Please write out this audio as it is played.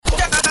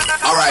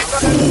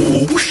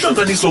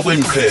ukuhlanganiswa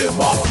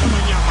kwenqhema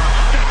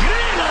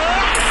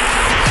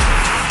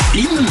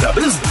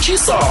indaba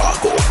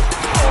ezitshisako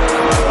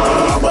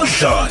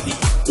abadlali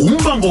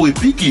umbango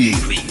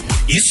webhigiri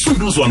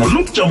isunduzwano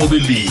lobujamo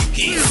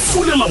beligi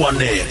Fulela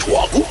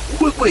Wanethwa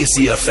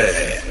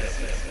kuKwekwecfm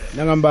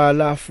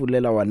Nangambala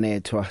Fulela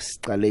Wanethwa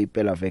sicale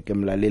iphela veke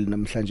emlaleli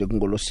namhlanje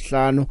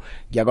kungolosihlanu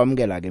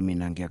ngiyakwamukela ke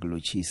mina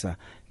ngiyakulochisa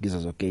ngizo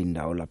zonke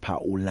indawo lapha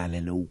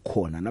ulalele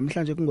ukhona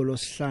namhlanje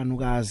kungolosihlanu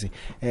kazi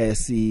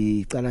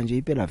sicala nje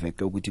iphela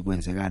veke ukuthi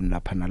kwenzekani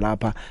lapha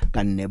nalapha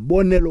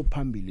kanebonelo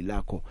phambili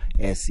lakho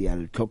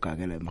siyalithoga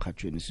ke la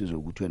emhathweni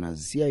sizokuthi wena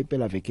siya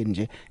iphela veke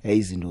nje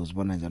izinto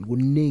uzibona njani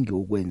kuningi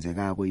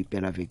okwenzekako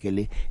iphela veke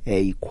le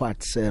iquad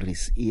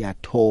series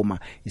iyathoma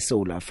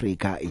iSouth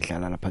Africa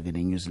idlala lapha ke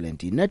neNew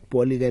Zealand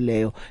netball ke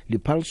leyo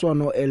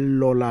liphaliswano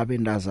elola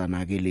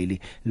abendazana ke leli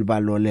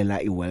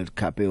libalolela iWorld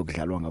Cup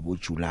eyokudlalwa ngabo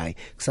July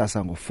kusasa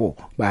ngo4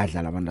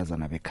 bayadlala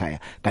abantazana bekhaya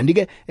kanti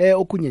ke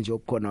okunye nje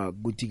okukhona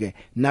ukuthi ke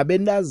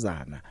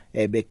nabendazana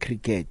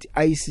becricket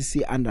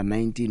ICC under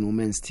 19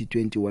 Women's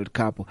T20 World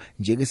Cup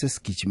njeke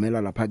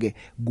sesigijimela lapha ke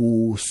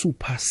ku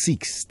Super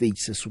 6 stage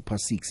se Super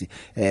 6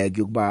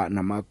 kuyokuba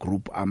nama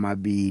group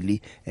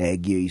amabili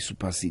kuye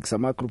iSuper 6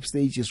 ama group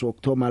stages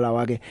wokuthoma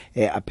lawa ke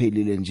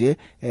aphelile nje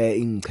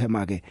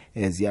ingchema ke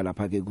ziya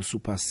lapha ke ku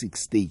Super 6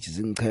 stage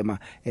zinchema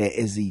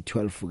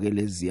ezi12 ke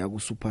leziya ku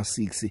Super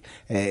 6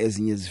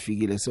 ezinye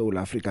zifikile eSouth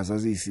Africa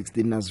zazi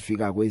 16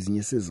 nazifika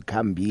kwezinye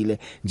sezikhambile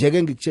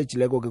njeke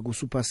ngikutshejileko ke ku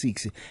Super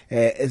 6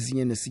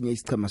 ezinye nesinye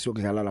isichema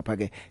sokudlala lapha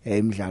ke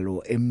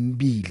imidlalo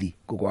emibili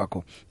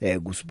kokwakho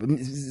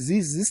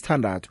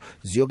zisithandathu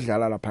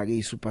ziyokudlala lapha ke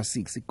iSuper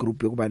 6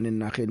 igroup yokuba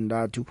nenaga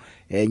endathu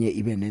enye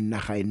ibe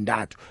nenaga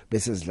endathu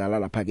bese zidlala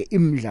lapha ke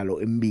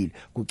imidlalo emibili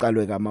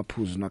kucalwe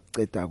kamaphuzu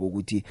nakuceda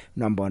ukuthi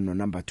number 1 no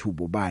number 2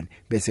 bobani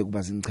bese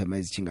kuba zinchema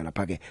ezichinga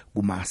lapha ke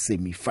kuma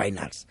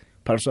semi-finals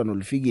phaliswano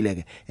lifikile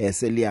ke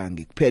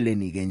seliyange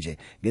kupheleni ke nje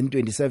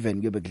nge27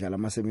 kuyobe kudlala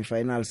ama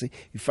semi-finals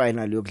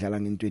ifinal yokudlala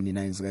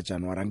nge29 sika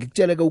January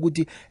ngikutshele ke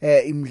ukuthi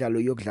imidlalo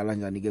yokudlala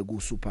njani ke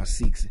ku Super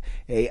 6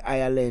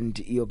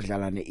 iIreland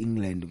iyokudlala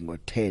neEngland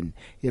ngo10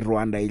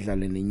 iRwanda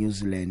idlale neNew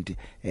Zealand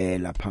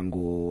lapha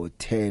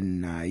ngo10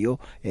 nayo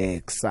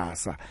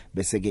kusasa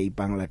bese ke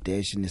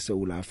iBangladesh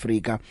neSouth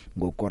Africa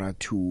ngokora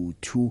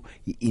 2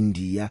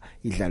 iIndia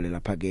idlale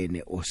lapha ke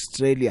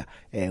neAustralia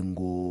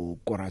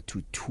ngokora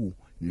 2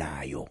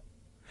 nayo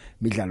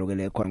midlalo ke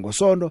lekhona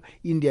ngosonto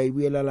India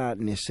ibuyelala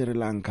neSri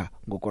Lanka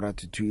ngokora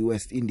 2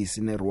 iWest Indies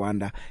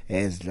neRwanda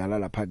ezidlala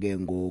lapha ke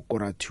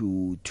ngokora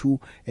 2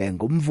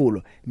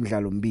 ngomvulo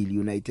imidlalo mbili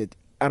United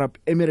Arab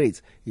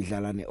Emirates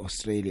idlala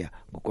neAustralia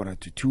ngokora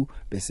 2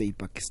 bese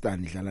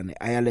iPakistan idlala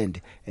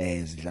neIreland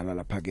zidlala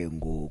lapha ke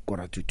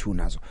ngokora 2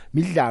 nazo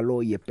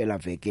midlalo yephela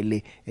veke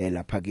le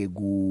lapha ke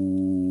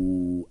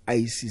ku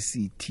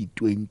ICC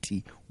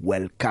T20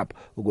 World Cup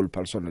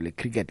ukuliphaliswana le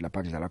cricket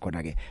lapha kudlala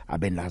khona ke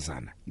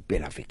abendazana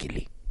iphela veke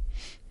le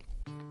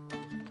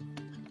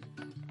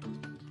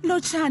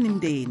Lochani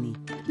mndeni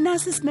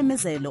nasi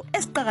simemezelo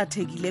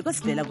esiqhakathekile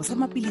kwesivela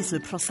kusamapilisi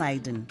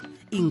weProsidin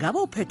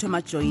ingaba uphethwe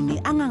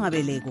amajoyini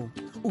angangabeleko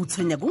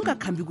uthenya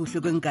kungakhambi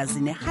kuhle kwengazi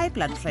ne-high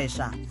blood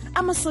pressure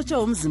amasotsha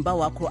omzimba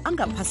wakho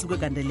angaphasi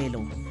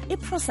kwegandelelo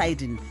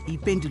iProsidin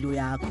ipendulo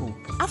yakho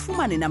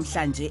afumane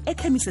namhlanje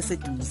ekhemisi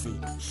eseduze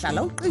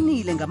hlala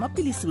uqinile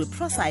ngamapilisi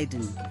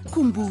weProsidin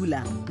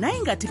khumbula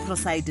nayingathi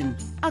Prosidin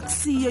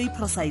akusiyo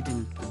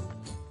iProsidin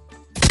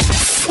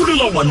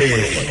Fulela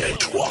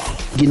Wanethwa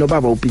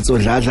nginobaba uPitso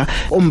Dladla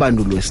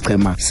ombanduli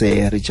wesichema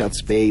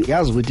seRichards Bay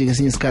yazi ukuthi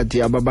kesinye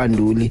isikhathi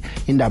ababanduli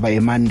indaba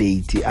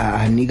yemandate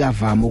anika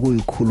vama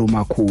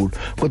ukuyikhuluma kakhulu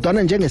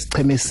kodwa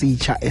njengesicheme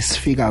esitsha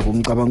esifika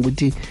kumcabanga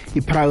ukuthi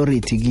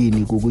ipriority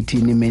kini ukuthi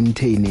ni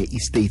maintain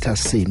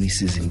istatus senu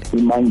isizini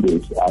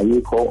imandate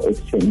ayikho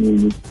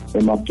ekuthenini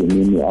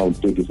emagemini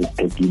awu-30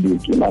 siqedile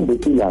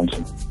imandate ilanje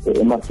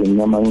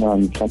emagemini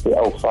amancane mhlawumbe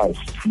awu5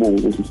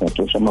 ukuthi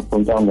siyatosha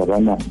amaphonti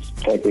angakanani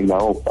siqede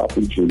lawo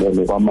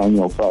ijulele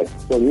kwamanye awu5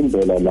 so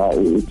indlela la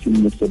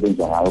i-team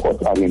isebenza ngayo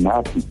kodwa ke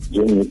nathi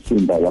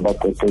njengethimba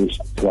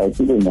labaqeqeshi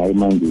siyayithile nayo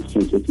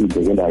imandate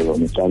sesibekela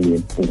yona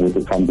etshaleni ukuthi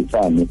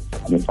ikhambisane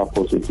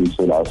ne-support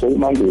esiyisolayo so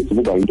imandate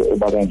kuba yinto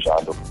eba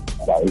kanjalo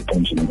la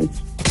eqenjini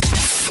lethu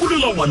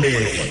Fulela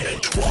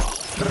Wanethwa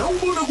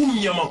rawubona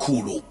kumnyama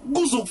khulu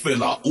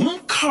kuzokuvela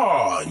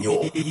umkhanyo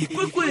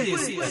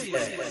Kwekwecfm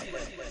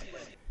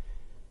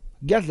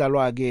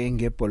Kuyadlalwa ke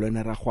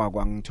ngebholweni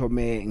ragwagwa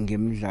ngithome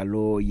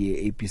ngemidlalo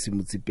yeABC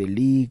Municipal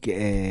League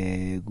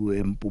ku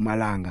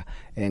eMpumalanga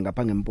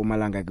ngapha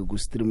ngeMpumalanga ke ku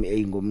Stream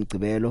A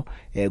ngomgcibelo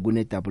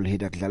kune double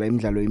header kudlala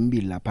imidlalo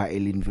emibili lapha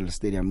eLinville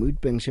Stadium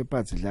Witbank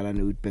Shepherds idlala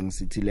neWitbank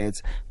City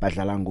Lads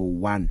badlala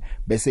ngo1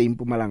 bese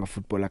iMpumalanga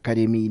Football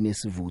Academy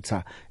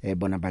inesivutha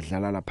bona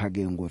badlala lapha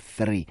ke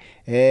ngo3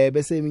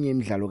 bese eminye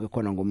imidlalo ke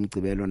khona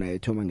ngomgcibelo nayo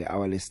ethoma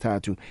ngehour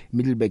lesithathu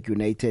Middleburg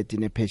United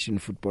nePassion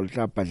Football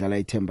Club badlala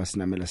iThemba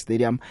Sinamela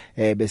Stadium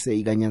bese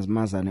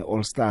iKanyamazane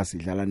All Stars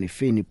idlala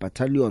neFeni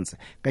Battalions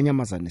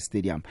Kanyamazane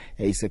Stadium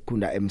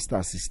isekunda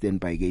M-Stars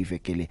standby ke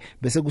ivekele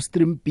bese ku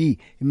Stream B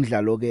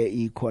imidlalo ke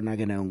ikhona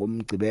ke nayo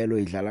ngomgcibelo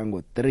idlala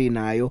ngo3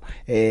 nayo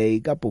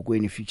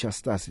iKabhokweni Future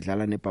Stars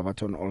idlala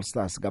neBarberton All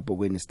Stars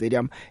kaBhokweni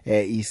Stadium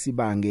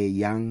isibange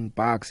Young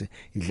Bucks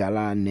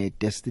idlala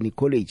neDestiny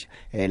College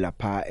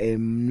lapha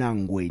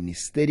eMnangweni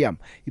Stadium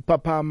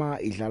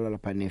iPhaphama idlala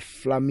lapha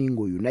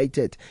neFlamingo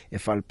United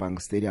eFalbank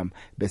Stadium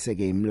bese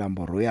ke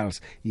iMlambo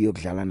Royals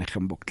iyokudlala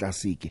neGembo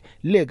Classic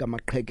lega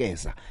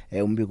amaqhekeza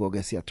umbiko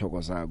ke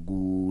siyathokoza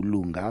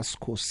kulunga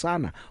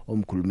Sikhosana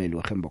omkhulumeli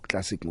weGembo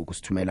Classic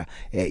ngokusithumela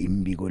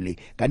imbiko le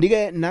kanti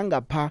ke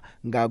nangapha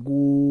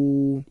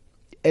ngaku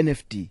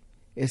NFD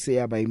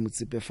eseyaba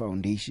iMutsipe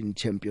Foundation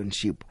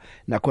Championship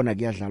nakhona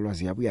kuyadlalwa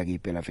ziyabuya ke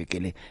iphela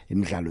vekele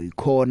imidlalo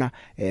ikhona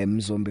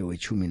mzombe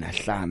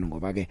we15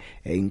 ngoba ke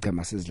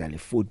ingcema sezidlale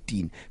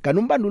 14 kanti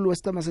umbanduli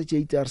wesitama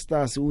seJTR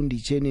Stars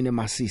uNdicheni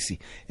neMasisi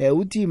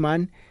uthi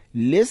man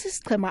lesi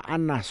sichema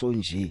anaso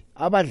nje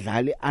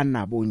abadlali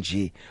anabo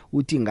nje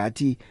uthi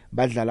ngathi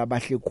badlala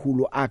bahle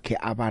khulu akhe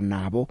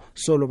abanabo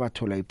solo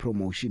bathola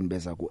ipromotion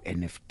beza ku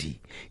NFD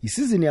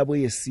isizini yabo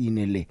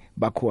yesine le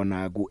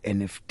bakhona ku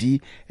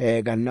NFD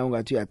kanti na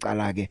ungathi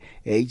uyacala ke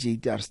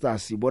iJTR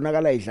Stars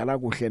ibonakala idlala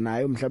kuhle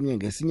nayo mhlawumnye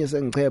ngesinye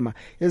sengichema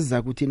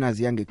eziza kuthi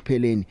nazi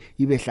yangekupheleni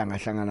ibe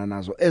hlangana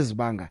nazo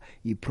ezibanga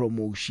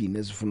ipromotion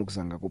ezifuna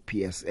ukuzanga ku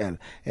PSL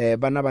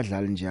bana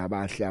badlali nje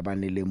abahle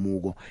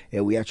abanelemuko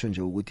uyatsho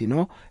nje ukuthi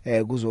no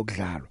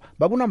kuzokudlalwa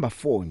babu number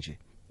 4 nje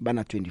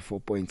bana 24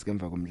 points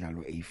ngemva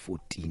komdlalo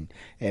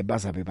A14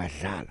 bazabe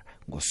badlala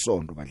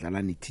ngosonto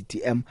badlala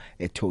neTTM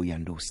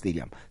eThohoyandou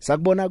Stadium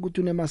sakubona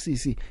ukuthi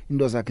uneMasisi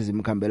into zakhe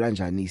zimkhambela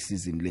kanjani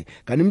isizini le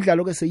kanti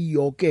imidlalo ke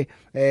seyiyonke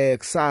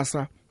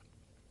kusasa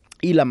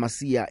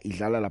iLamasia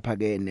idlala lapha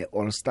ke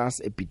neAll Stars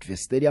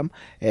eBidvest Stadium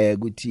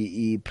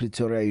kuthi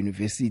iPretoria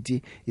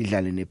University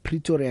idlale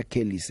nePretoria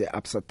Kelly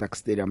eAbsa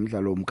Stadium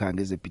umdlalo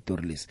omkhange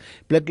ePitorilis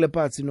Black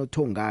Leopards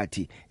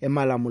noThongati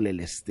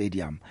eMalamulele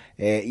Stadium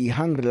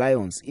iHungry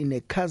Lions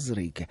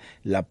ineKaizersburg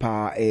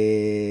lapha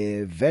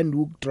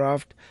Windhoek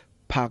Draft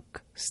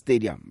Park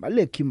Stadium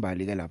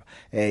balekimbali ke lapha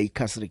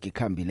iKaizersburg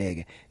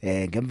ikhambileke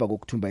ngemva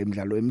kokuthumba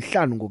imidlalo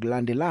emihlanu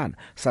ngokulandelana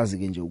sazi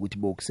ke nje ukuthi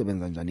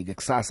bokusebenza njani ke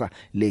kusasa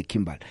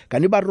lekimbali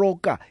kanti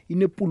baroka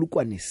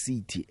inepulukwane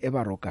city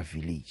ebaroka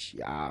village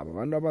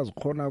abantu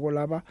abazikhona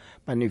kolaba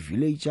bane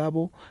village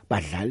yabo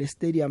badlala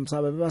estadium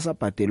sabe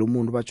basabhadela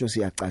umuntu batsho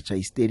siyacatsha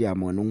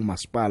istadium wena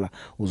ungumasipala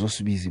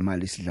uzosibiza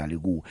imali isidlale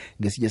kuwe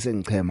ngesinye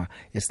sengichema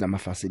esinama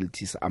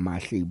facilities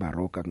amahle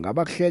ibaroka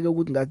ngaba kuhleke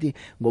ukuthi ngathi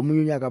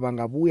ngomunye unyaka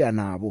bangabuya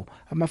nabo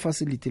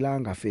ama-facility la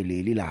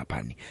angafeleli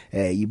lapha ni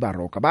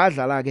ibaroka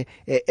badlala ke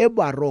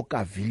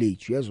ebaroka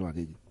village yezwa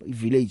ke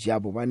ivillage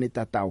yabo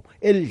banetatawu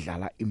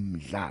elidlala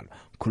imidlalo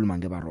khuluma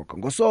ngebaroka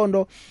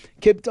ngosonto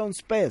Cape Town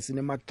Spurs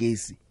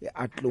inemagesi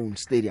eAthlone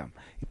Stadium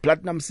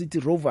iPlatinum City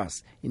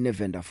Rovers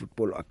ineVenda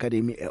Football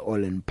Academy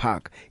eOllen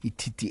Park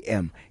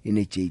iTTM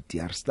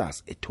ineJTR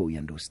Stars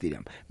eThohoyandou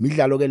Stadium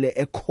midlalo ke le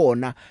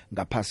ekhona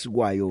ngaphasi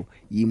kwayo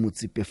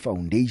iMutsipe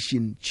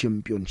Foundation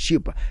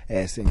Championship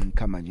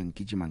sengikhama nje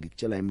ngigijima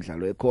ngikutshela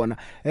imidlalo ekhona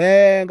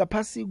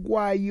ngaphasi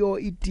kwayo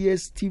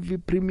iDStv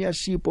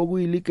Premiership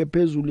okuyileague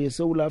ephezulu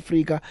eSouth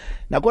Africa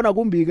nakhona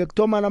kumbike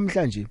kuthoma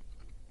namhlanje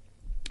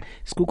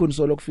Sikukho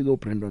solo kufika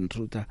uBrandon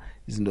Truther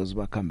izinto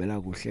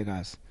zibakhambela kuhle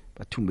kazi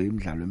bathumbe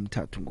imidlalo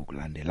emithathu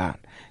ngokulandelana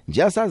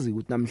nje asazi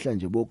ukuthi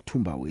namhlanje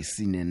bokuthumba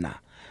wesine na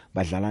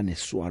badlala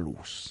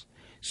neSwallows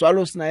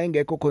Swallows naye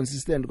ngekho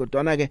consistent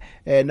kodwa ke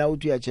na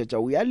uthi uyachecha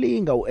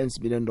uyalinga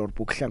uEnsmilendorp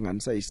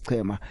ukuhlanganisa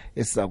isichema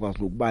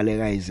esizakwazi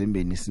ukubaleka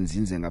izembeni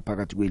sinzinze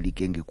ngaphakathi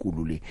kweleague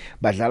engekulu le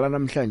badlala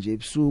namhlanje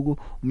ebusuku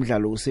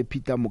umdlalo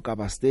usePeter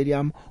Mokaba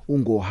Stadium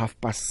ungo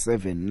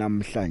 7:30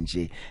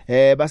 namhlanje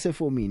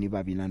basefomini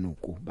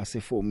babinanuku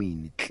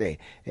basefomini hle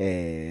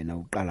na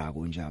uqala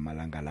konje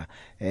amalanga la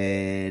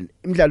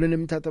imidlalo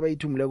emithathu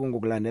abayithumuleko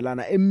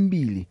ngokulandelana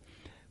emibili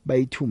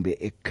bayithumbe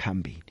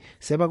ekukhambeni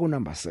seba ku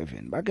number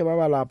 7 bake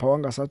baba lapha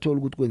wangasathola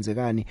ukuthi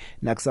kwenzekani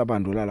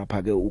nakusabandula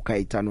lapha ke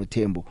uKhayitano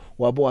Thembo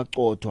wabo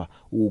waqothwa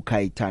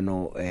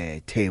uKhayitano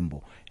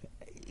Thembo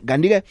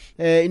kanti ke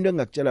into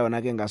engakutshela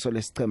yona ke ngaso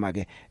lesichema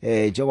ke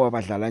njengoba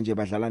badlala nje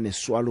badlala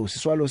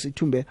neSwallows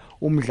ithumbe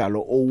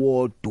umdlalo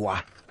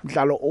owodwa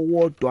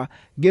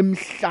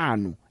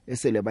ngemhlanu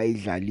esele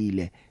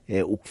bayidlalile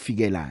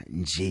ukufikela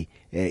nje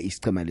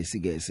isichema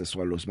lesike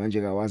seSwallows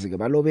manje kawazi ke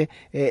balobe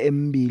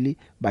emibili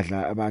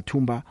badla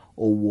abathumba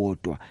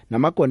owodwa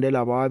namagondela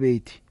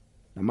ababethi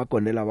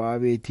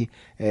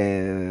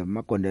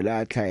magondela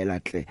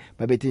athayela hle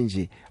babethe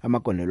nje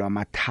amagondelo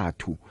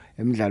amathathu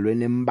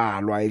emidlalweni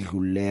embalwa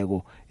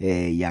edluleko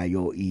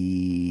yayo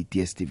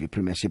iDStv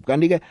Premiership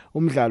kanti ke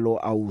umdlalo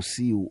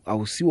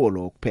awusiwo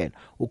lo kuphela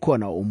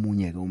ukhona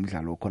omunye ke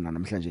umdlalo okhona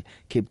namhlanje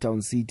Cape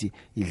Town City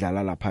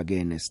idlala lapha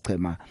ke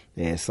nesichema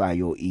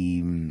sayo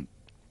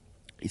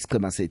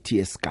isichema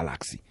seTS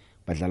Galaxy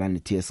badlala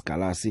neTS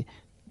Galaxy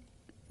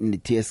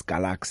ne-TS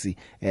Galaxy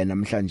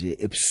namhlanje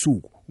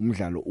ebusuku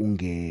umdlalo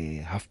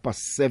unge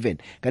 7:30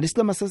 kanti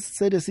isicema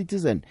se-The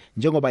Citizen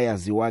njengoba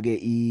yaziwa ke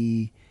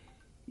i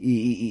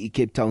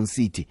Cape Town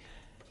City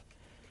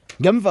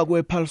ngemva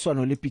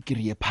kwephaliswano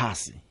lebhigiri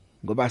yephasi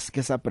ngoba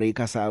sike sa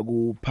breaka sa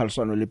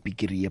kuphaliswano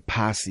lebhigiri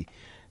yephasi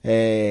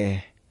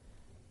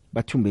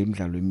bathumbe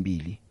imidlalo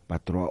emibili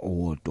badraw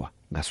owodwa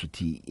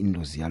ngasuthi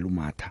indozi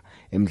yalumatha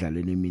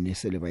emidlalweni emine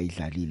sele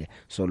bayidlalile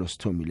solo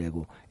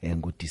sithomileko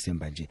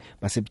ngoDisemba nje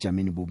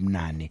basebujameni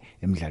bobunane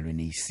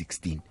emidlalweni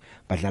e16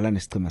 badlala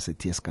nesicema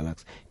seTS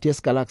Galaxy.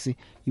 TS Galaxy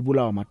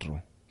ibulawa madraw.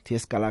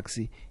 TS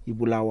Galaxy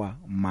ibulawa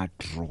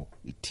madraw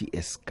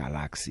iTS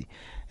Galaxy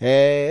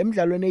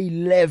emidlalweni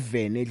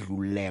e11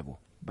 edluleko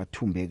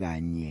bathumbe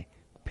kanye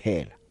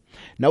kuphela.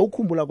 Na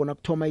ukhumbula kona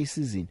kuthoma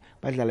isizini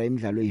badlala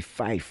imidlalo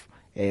e5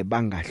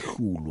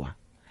 bangahlulwa.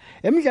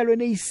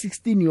 Emidlalweni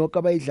e16 yonke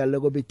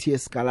abayidlaleko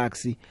beTS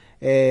Galaxy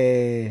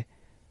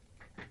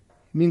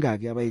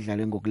mingaki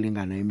abayidlale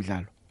ngokulingana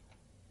imidlalo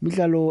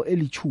midlalo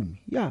elichumi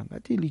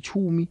ngathi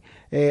lichumi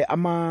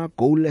ama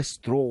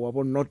goalless draw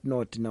wabo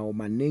not nawo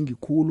manengi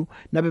khulu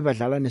nabe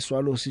badlala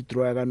neSwallows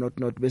draw ka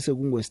not bese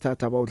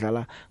kungwesithatha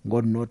abawudlala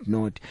ngo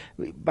not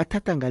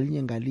bathatha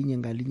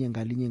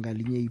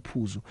ngalinye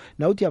iphuzu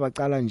na uthi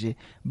abacala nje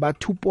ba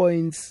 2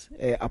 points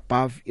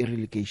above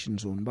i-relegation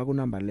zone baku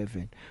number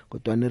 11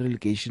 kodwa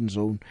ne-relegation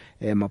zone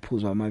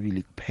maphuzu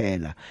amabili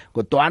kuphela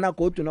kodwa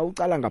godu na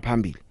ucala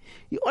ngaphambili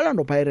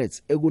iOrlando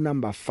Pirates eku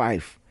number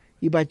 5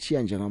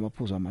 ibachiya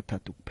njengamaphuzu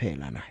amathathu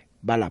kuphela naye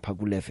balapha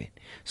ku11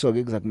 so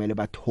ke kuzakumele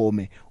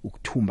bathome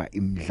ukuthumba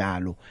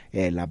imidlalo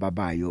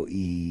lababayo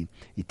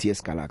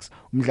iTS Galaxy.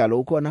 Umdlalo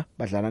ukhona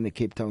badlala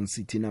neCape Town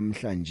City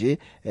namhlanje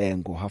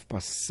ngo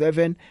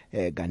 7:30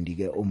 kanti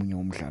ke omunye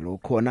umdlalo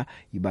ukhona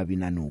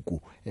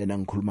iBabinanuku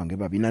nangikhuluma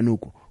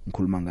ngeBabinanuku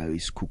ngikhuluma ngayo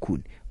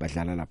isikhukhuni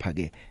badlala lapha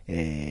ke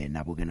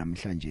nabo ke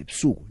namhlanje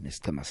ebusuku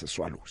nesicema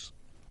seSwallows.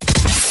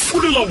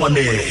 Fulela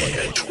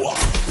Wanethwa.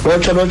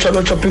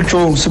 Locha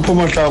picture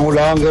siphuma hlangu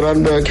la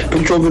ngeRandburg.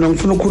 Picture mina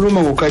ngifuna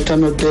ukukhuluma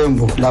ngoKaitano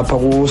Tembo lapha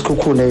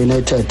kuSikhukhune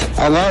United.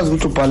 Angazi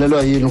ukuthi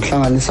ubhalelwa yini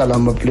ukuhlanganisa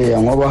lama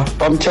player ngoba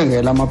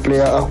bamthengela ama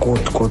player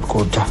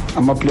good.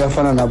 Ama player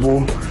afana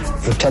nabo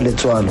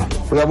Vitalitwalo.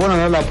 Uyabona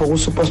nalapha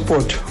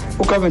kuSuperSport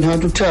uKevin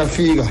Hunt uthe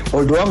afika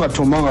although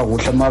angathomanga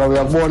kuhle mara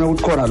uyakubona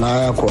ukuthi khona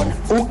la yakhona.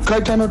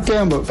 uKaitano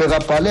Tembo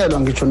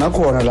bekabhalelwa ngitsho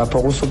nakhona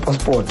lapha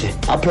kuSuperSport.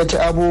 Aphethe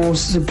abo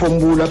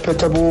Siphombula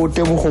aphethe abo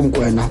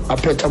Tebuhomkwena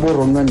aphethe abo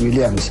Roman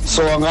Williams.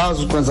 So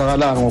angazi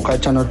ukwenzakalana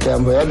ngoKaitano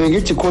Tembo. Yabe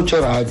ngithi coach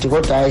right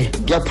kodwa hayi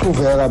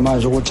kuyaproveka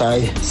manje ukuthi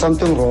hayi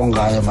something wrong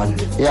ngaye man.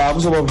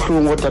 Kuzoba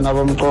buhlungu kodwa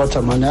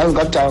nabamxotha man.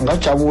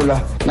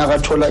 Ngajabula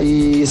nakathola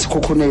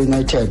iSikhukhune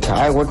United.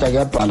 Hayi kodwa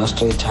kuyabhala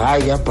straight.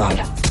 Hayi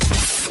kuyabhala.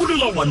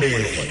 Fulela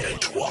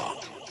Wanethwa.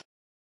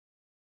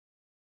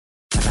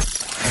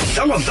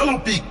 Dlala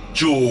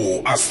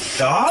picture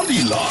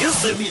asidlali la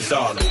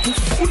ezemidlalo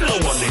Fulela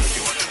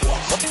Wanethwa.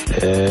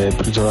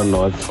 Pretoria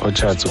North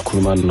Orchards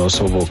ukhuluma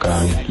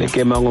noSobokang le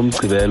game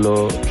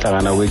ngomgcibelo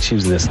hlangana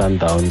kweChiefs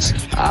neSundowns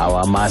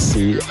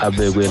awamasi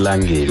abekwe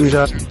elangeni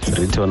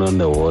return on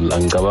the wall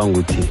angicabanga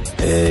ukuthi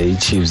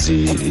iChiefs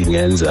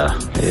ingenza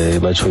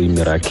batsho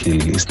imiracle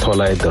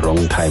isithola at the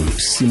wrong time.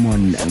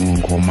 Simon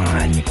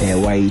Ngomani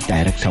way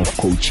director of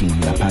coaching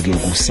lapha ke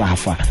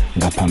kuSafa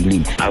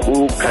ngaphambilini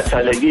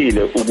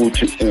akukhathalekile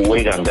ukuthi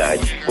uwe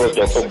kangaki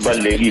kodwa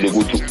okubalekile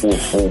ukuthi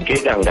uvuke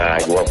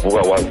kangaki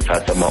wavuka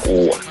wazithatha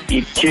ama-uwa.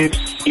 iChiefs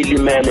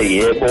ilimele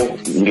yebo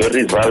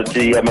ngeresult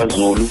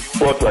yamaZulu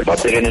kodwa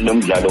babhekene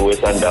nomdlalo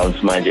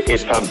weSundowns manje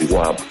ephambi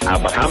kwabo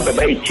abahambe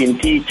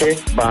bayithintithe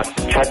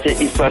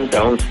bathathe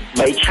iSundowns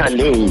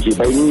bayichallenge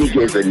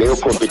bayinikeze leyo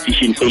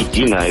competition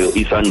eyidingayo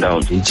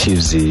iSundowns.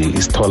 iChiefs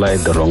isithola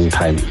at the wrong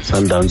time.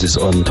 Sundowns is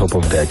on top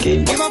of their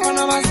game.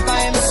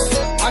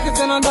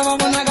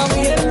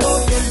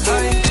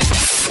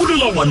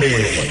 Fulela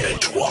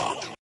Wanethwa.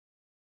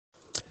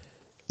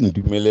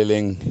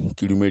 Ndumeleleng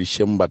ke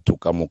dumedishe batho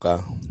ka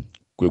moka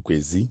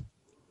kwekwezi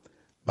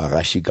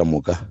bagashi ka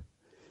moka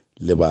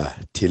le ba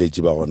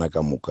theletši ba gona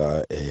ka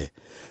moka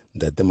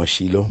Ntate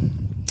Mashilo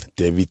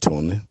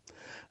Davidson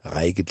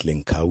ga ke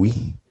Tlenkawi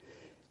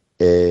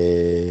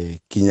ke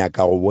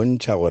nyaka go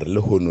bontšha gore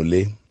le hono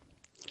le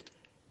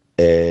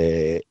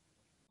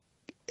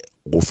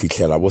go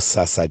fihlela bo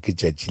sasa ke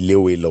tšatši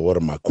leo e le gore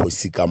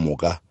makhosi ka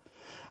moka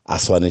a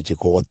swanetše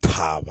go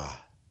thaba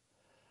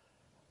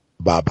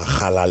ba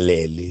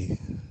galalele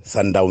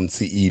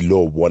Sundowns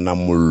ilo bona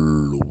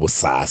mollo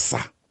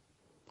bosasa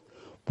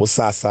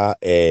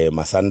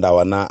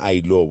Masandawana a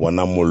ilo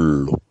bona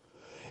mollo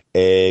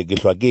ke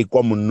hlwa ke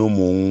kwa monno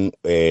mong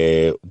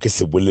ke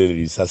se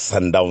boleledi sa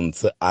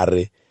Sundowns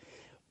are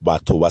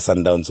batho ba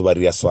Sundowns ba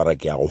ria swara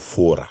ke ya go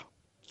fora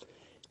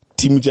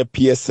team ja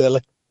PSL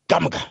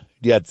kamka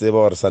di a tseba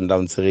gore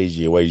Sundowns ge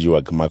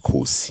jewa ke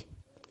makhosi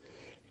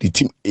di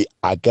team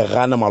a ka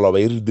gana maloba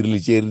e re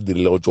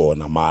dirile go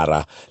tsona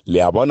mara le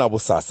a bona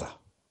bosasa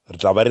re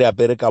tla ba re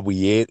apere ka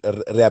boye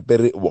re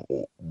apere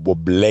bo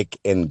black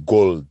and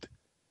gold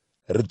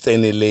re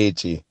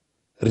tseneletse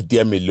re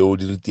tia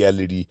melodi re tia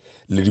le di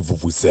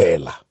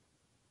vuvuzela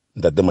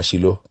ntate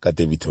Mashilo ka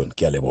Davidton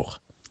ke a leboga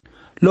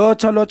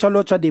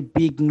Locha the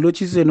big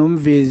ngilotshise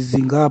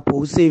nomvezi ngapho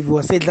usave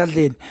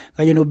wasedladleni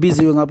kanye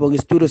nobiziwe ngapho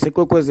ngestudio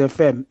seKwekwezi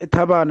FM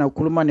eThabana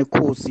ukhuluma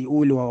neKhosi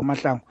uli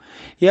waMahlangu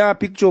ya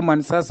picture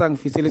man sasa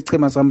ngifisela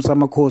ichema sami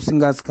samakhosi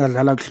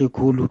ngasikadlala kuhle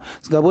khulu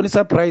singabona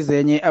surprise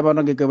enye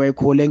abantu ngeke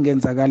bayikhole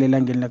engenzakala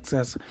elangeni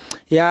lakusasa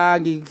ya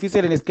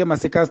ngifisele nesikema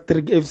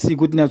seCastrick FC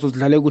ukuthi naso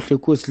sidlale kuhle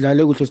Khosi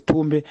sidlale kuhle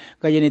sithumbe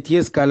kanye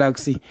neTS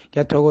Galaxy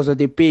ngiyathokoza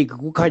the big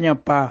kukhanya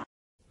ba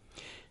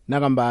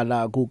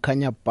nakambala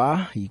kukhanya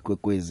ba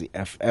iKwekwezi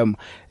FM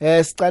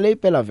sicale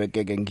iphela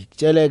veke ke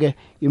ngikutsheleke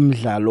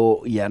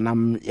imidlalo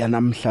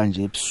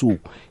yanamhlanje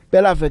ebusuku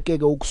phela veke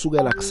ke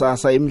ukusukela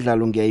kusasa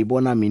imidlalo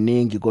ngiyayibona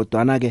miningi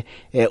kodwa na ke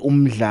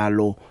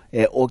umdlalo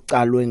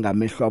ocalwe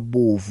ngamehlo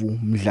abovu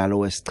umdlalo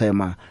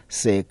wesichema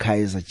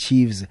seKaizer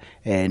Chiefs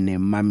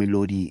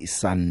neMamelodi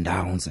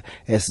Sundowns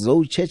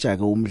sizowuchecha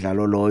ke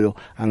umdlalo loyo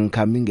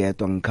angikhambi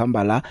ngedwa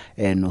ngikhamba la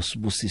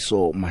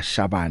noSibusiso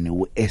Mashabane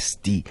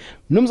uSD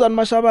Mnumzane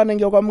Mashabane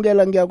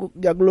ngiyokwamukela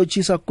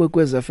ngiyakulotshisa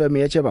kuKwekwezi FM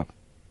yeche baba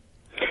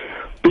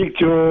Big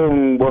Joe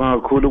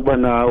ngibonga kakhulu kuba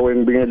nawe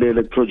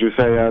ngibingelele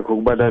kuproducer yakho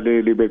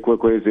kubalaleli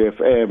beKwekwezi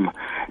FM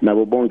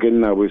nabo bonke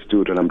ninabo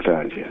estudio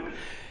namhlanje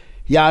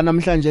ya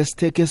namhlanje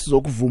sitheke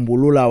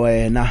sizokuvumbulula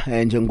wena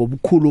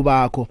njengobukhulu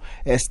bakho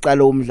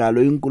sicale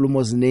umdlalo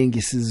inkulumo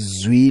ziningi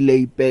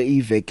sizizwile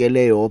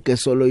ivekele yonke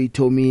solo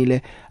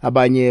ithomile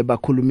abanye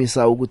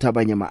bakhulumisa ukuthi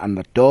abanye ama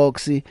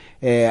underdogs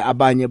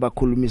abanye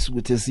bakhulumisa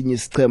ukuthi esinye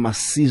isichema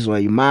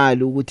sizwa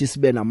imali ukuthi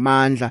sibe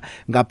namandla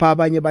ngapha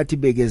abanye bathi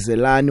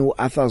bekezelani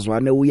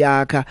uArthur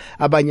uyakha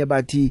abanye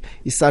bathi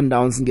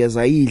iSundowns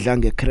ngeza idla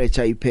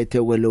ngecratcher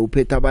iphethe kwele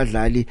uphethe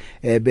abadlali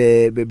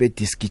be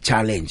disc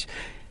challenge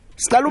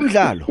Sicala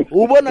umdlalo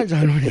ubona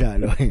njalo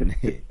umdlalo wena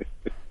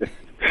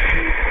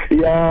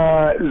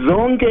Ya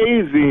zonke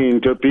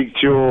izinto Big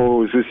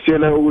Joe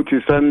sisitshela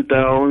ukuthi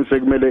Sundowns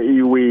sekumele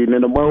iwine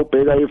noma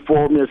ubheka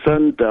iform ye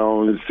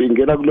Sundowns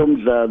ingena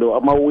kulomdlalo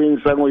ama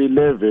wins ango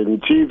 11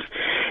 Chiefs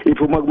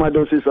iphuma kuma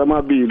losses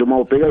amabili uma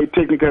ubheka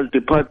i-technical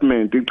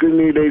department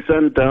iqinile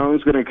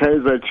iSundowns kune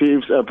Kaizer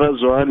Chiefs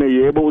aphazwane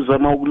yebo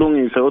uzama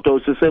ukulungisa kodwa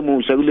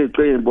usesemusha kule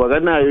qembu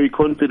akanayo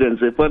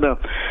i-confidence efana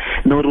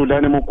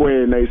noRulane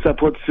Mokwena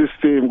i-support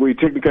system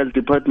kuyi-technical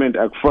department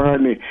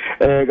akufani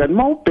kanti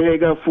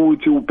mawubheka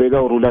futhi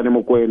ubheka uRulane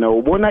Mokwena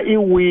ubona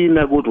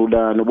iwina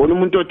kuRulane ubona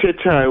umuntu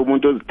othethayo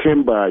umuntu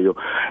ozithembayo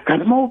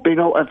kanti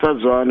mawubheka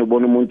uArthur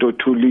ubona umuntu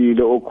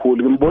othulile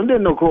okhulu ngimbonde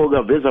nokho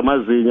kaveza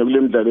amazinyo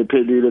kule midlalo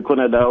ephelile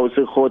khona la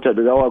usekhotha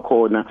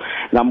bekawakhona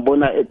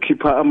ngambona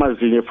ekhipha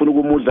amazinyo efuna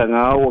ukumudla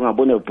ngawo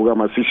ngabona evuka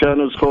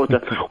masishana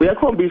usikhotha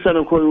uyakhombisa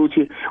nokho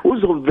ukuthi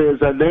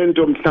uzoveza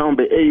lento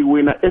mhlawumbe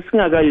eyiwina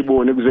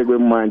esingakayiboni kuze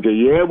kwemanje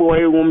yebo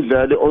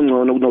wayengumdlali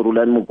ongcono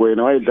kunoRulane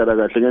Mokwena wayedlala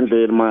kahle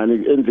ngendlela mani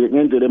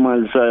ngendlela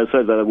emali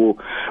sadlala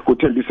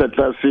kuThembisa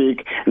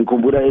Classic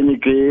ngikhumbula enye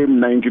game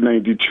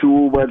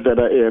 1992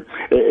 badlala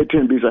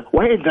eThembisa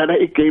wayedlala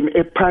igame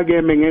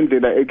ephakeme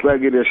ngendlela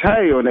exakile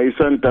shaya yona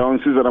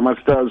iSundowns siza nama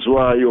stars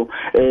wayo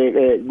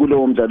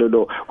kulowo mdlalo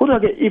lo kodwa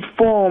ke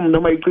iform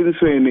noma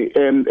iqinisweni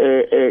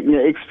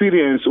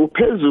nge-experience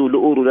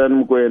uphezulu uRulane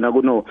Mokwena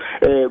kuno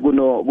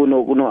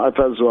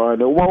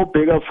Arthur uma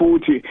ubheka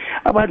futhi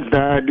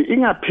abadlali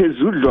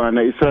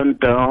ingaphezudlwana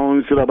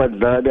iSundowns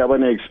labadlali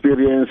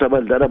abane-experience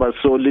abadlali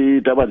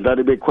abasolid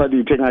abadlali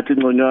bequality engathi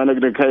ingconywana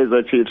kule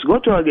Kaizer Chiefs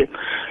kodwa ke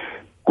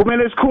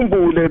kumele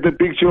sikhumbule the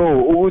Big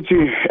Joe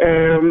ukuthi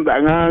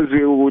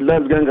angazi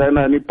ulazi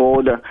kanganani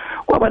ibhola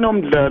kwaba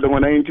nomdlalo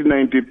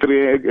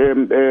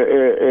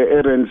ngo1993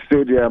 eRand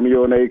Stadium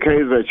yona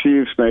iKaizer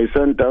Chiefs na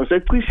iSundowns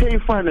ecishe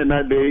ifane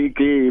nale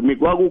game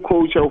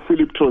kwakucoach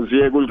uPhilip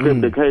Trozier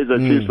kuliqembu leKaizer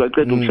Chiefs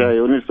baqeda ukushaya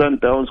yona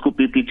iSundowns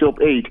kuBP Top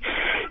 8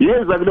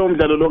 yeza kulo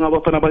mdlalo lo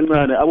ngabafana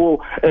abancane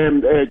abo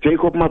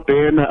Jacob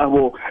Mabhena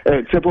abo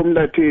Tshepo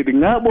Mlatheli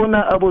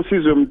ngabona abo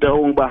Sizwe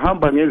Mdawung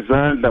bahamba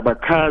ngezandla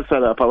bakhasa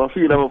lapha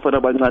bafika abafana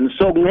abancane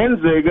so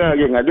kungenzeka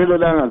ke ngalelo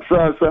langa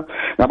kusasa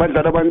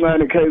ngabadlali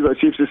abancane Kaizer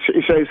Chiefs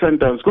ishaya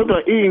iSundowns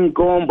kodwa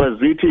inkomba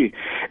zithi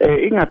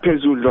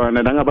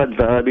ingaphezudlwana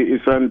nangabadlali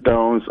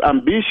iSundowns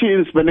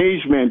ambitions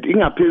management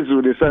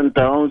ingaphezulu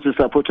iSundowns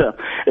supporter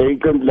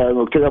iqembu layo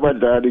ngokutheka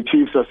abadlali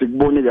Chiefs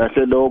asikuboni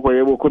kahle lokho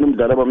yebo khona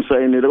umdlali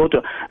abamsayinile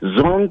kodwa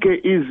zonke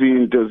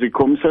izinto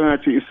zikhombisa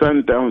ngathi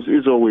iSundowns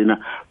izowina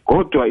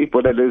kodwa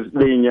ibhola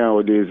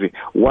leinyawo lezi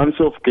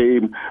once off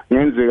game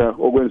ngenzeka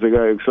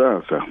okwenzekayo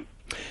kusasa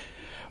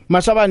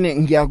Mashabane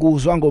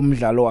ngiyakuzwa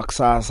ngomdlalo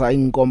wakusasa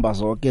inkomba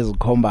zonke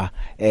ezikhomba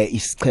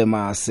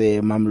isichema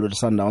seMamelodi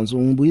Sundowns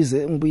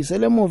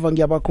ngibuyisele emuva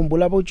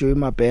ngiyabakhumbula aboJoy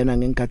Mabhena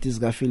ngenkhathi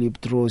zika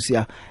Philip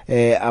Trosia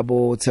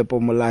abo Tshepo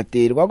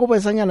Mlateli kwakube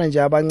sanyana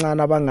nje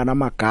abancane abangana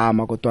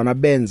amagama kodwa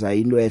nabenza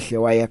into ehle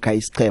wayakha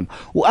isichema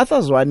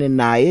uArthur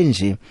naye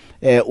nje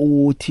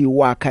uthi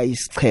wakha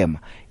isichema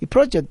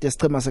iproject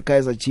yesichema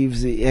seKaizer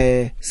Chiefs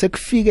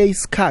sekufike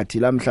isikhathi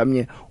la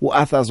mhlawumnye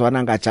uArthur Zwane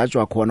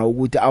angajajwa khona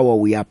ukuthi awa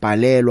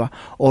uyabhalelwa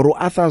or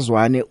uArthur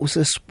Zwane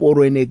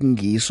usesporweni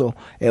ekungiso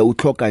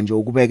uthloga nje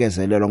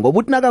ukubekezelelwa ngoba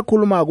uthi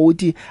nakakhuluma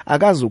ukuthi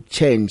akazi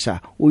ukuchange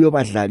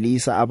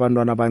uyobadlalisa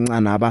abantwana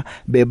abancane aba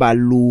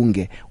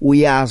bebalunge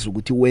uyazi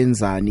ukuthi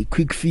wenzani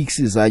quick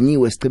fixes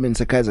anyiwe esichemeni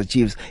seKaizer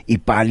Chiefs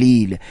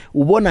ibhalile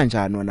ubona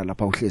njani wena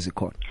lapha uhlezi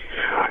khona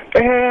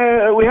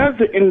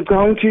uyazi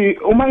encounty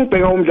uma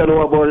ngibheka umdlalo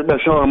wabo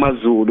bashawa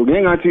amaZulu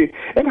ngengathi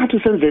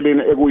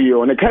usendleleni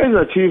ekuyona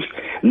Kaizer Chiefs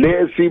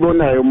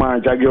lesibonayo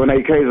manje akuyona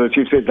iKaizer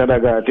Chiefs edlala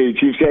kade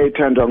iChiefs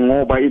yayithandwa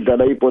ngoba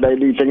idlala ibhola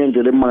elihle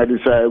ngendlela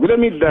emangalisayo kule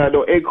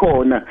midlalo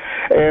ekhona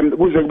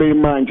kuze kube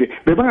manje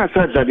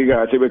bebangasadlali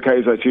kahle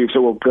beKaizer Chiefs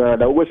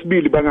okokuqala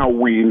okwesibili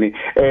bangawini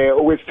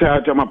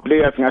okwesithathu ama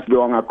players ngathi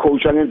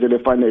bewangacoacha ngendlela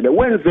efanele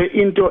wenze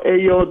into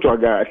eyodwa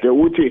kahle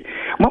ukuthi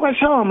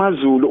mabashawa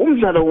amaZulu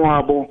umdlalo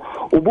wabo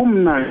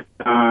ubumnana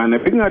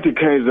bengathi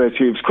Kaizer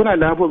Chiefs khona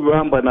lapho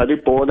behamba nalo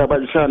ibhola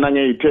balishana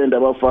ngezithenda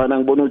abafana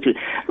ngibona ukuthi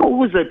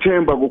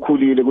ukuzethemba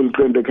kukhulile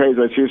kuliqembu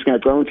leKaizer Chiefs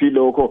ngicabanga ukuthi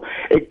lokho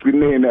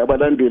ekugcineni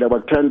abalandeli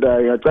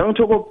abakuthandayo ngicabanga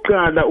ukuthi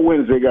okokuqala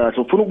uwenze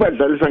kahle ufuna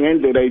ukubadlalisa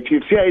ngendlela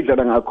iChiefs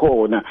iyayidlala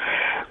ngakhona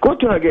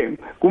kodwa ke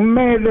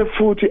kumele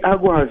futhi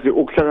akwazi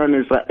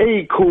ukuhlanganisa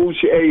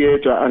coach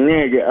eyedwa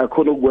angeke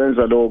akhona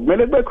ukwenza lokho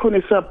kumele kube khona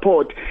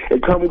isupport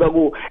eqhamuka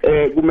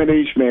ku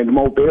management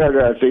mawubheka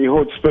kahle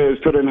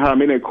iHotspurs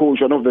Tottenham ine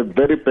coach one of the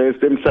very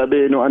best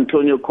emhlabeni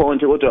Antonio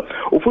Conte kodwa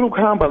ufuna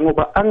ukuhamba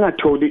ngoba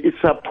angatholi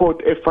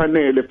isupport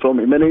efanele from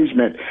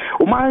management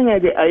uma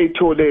angeke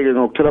ayitholeke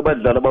ngokuthola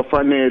abadlali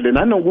abafanele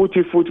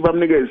nanokuthi futhi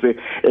bamnikeze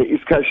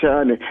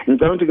isikhashane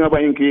ngicabanga ukuthi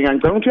ngaba inkinga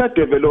ngicabanga ukuthi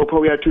uyadevelopa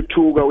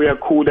uyathuthuka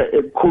uyakhula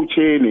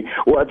ekucoacheni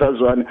uArthur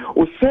Zwane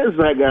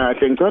useza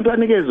kahle ngicabanga ukuthi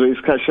anikezwe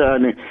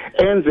isikhashane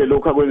enze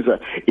lokho akwenza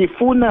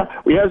ifuna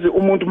uyazi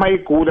umuntu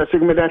mayigula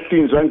sekumele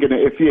ahlinzwe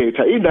angene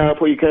etheater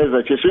ilapho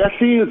iKaizer Chiefs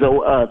uyahlinza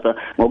uArthur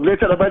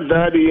ngokuletha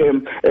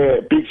abadlali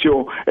Big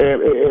Joe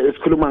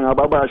esikhuluma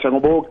ngababasha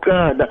ngoba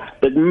oqala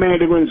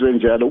bekumele kwenziwe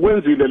njalo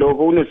kwenzile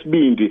lokho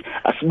unesibindi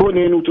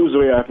asiboneni ukuthi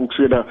uzoyapi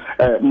ukusukela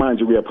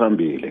manje kuya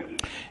phambili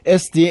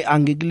SD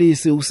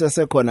angikulisi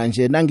usesekhona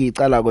nje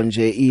nangicala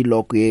konje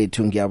ilog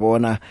yethu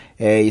ngiyabona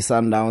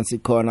iSundowns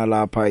ikhona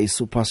lapha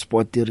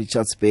iSuperSport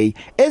Richards Bay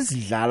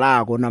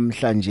ezidlalako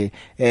namhlanje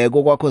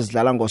kokwakho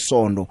zidlala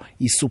ngosonto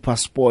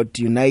iSuperSport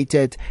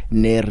United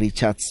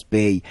neRichards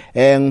Bay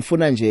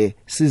ngifuna nje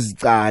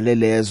sizicale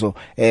lezo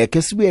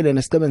ke sibuyele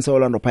nesiqemeni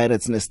seOrlando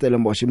Pirates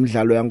neStellenbosch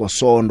imidlalo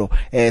yangosonto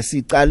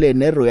sicale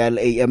neRoyal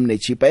AM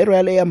neChipa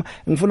iRoyal AM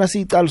ngifuna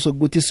siyicala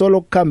sokuthi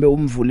solo kukhambe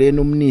umvuleni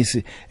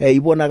umnisi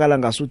ibonakala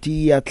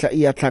ngasuthi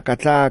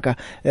iyahlakahlaka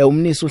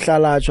umnisi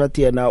uhlalatshwa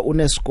athi yena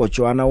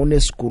unesigojwana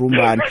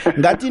unesigurumbani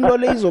ngathi into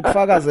le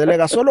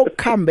izokufakazeleka solo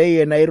kukhambe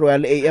yena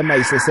iRoyal AM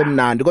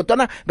ayisesemnandi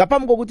kodwa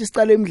ngaphambi kokuthi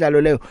sicale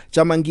imidlalo leyo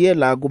jama ngiye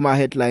la kuma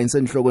headlines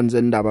enhlokweni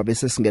zendaba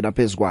bese singena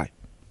phezukwayo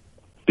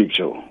Big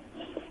Joe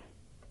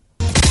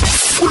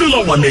Fulela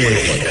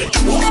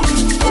Wanethwa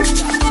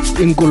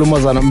inkulumo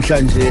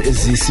zanamhlanje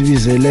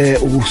zisibizele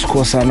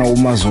ukusikhosana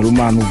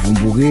uMazulumane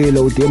uvumbukile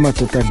uthi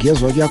emadoda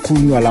ngiyezwa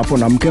kuyakhulunywa lapho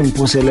namke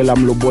ngiphosele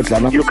lami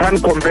lobodlana You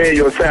can't compare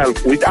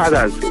yourself with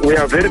others. We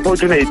are very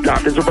fortunate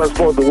lapha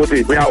eSuperSport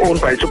ukuthi we are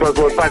owned by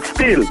SuperSport but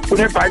still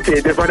kune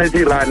budget efanele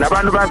irun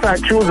abantu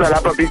basachoose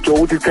lapha Big Joe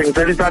ukuthi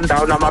thengisela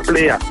iSundowns ama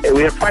player.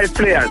 We have 5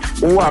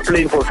 players who are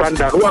playing for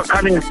Sundowns who are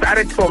coming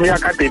direct from the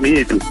academy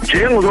yethu.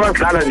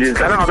 Njengozodlala nje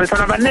sidlala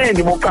ngabesana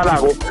abanengi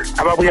bokuqalako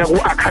ababuya ku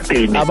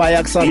academy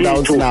abaya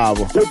kuSundowns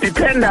nabo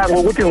udependa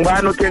ngokuthi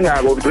ngibani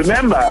othengako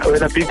remember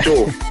wena Big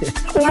Joe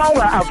uma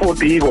unga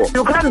affordiko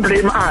you can't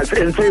blame us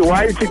and say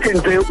why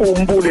sithengise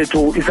umbule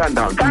to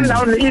iSundowns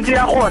Sundowns ithi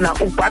yakhona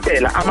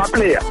ukubhadela ama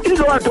player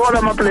izowathola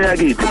ama player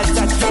kithi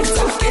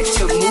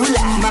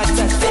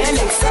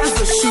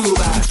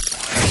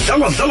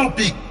Dlala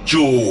Big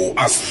Joe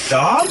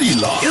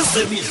asidlali la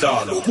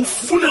ezemidlalo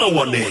kufulela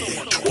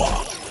Wanethwa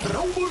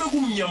rawubona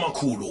kumnyama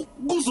khulu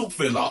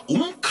kuzokuvela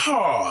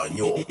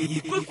umkhanyo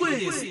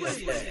ikwekwezi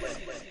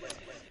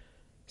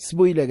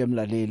Sibuyile ke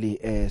mlaleli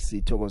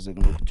sithokoze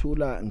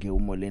ngokuthula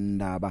ngeumo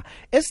lendaba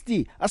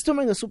SD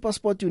asithome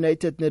ngeSuperSport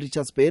United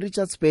neRichards Bay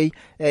Richards Bay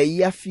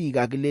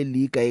iyafika kule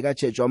liga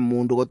ekajejwa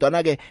umuntu kodwa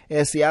na ke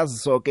siyazi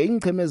sonke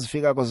ingcheme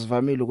ezifika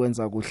kozivamile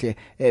ukwenza kuhle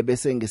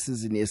bese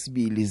ngesizini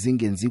yesibili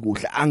zingenzi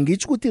kuhle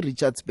angitsho ukuthi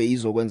Richards Bay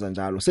izokwenza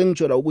njalo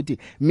sengitshela ukuthi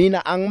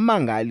mina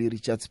angimangali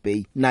Richards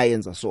Bay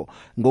nayenza so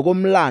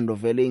ngokomlando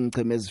vele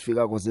ingcheme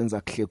ezifika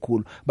kozenza kuhle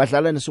khulu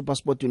badlala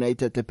neSuperSport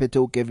United ephethe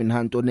uGavin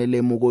Hunt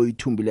onelemuko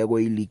oyithumbile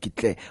koyili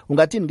kitle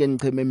ungathini ke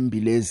ngicheme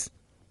embilezi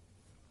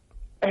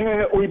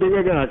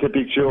Uyibeke kahle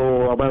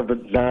picture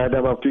abadlali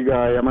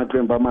abafikayo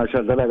amaqembu amasha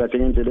adlala kahle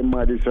ngendlela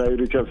emali Israel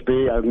Richards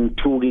Bay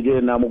angithuki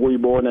ke nami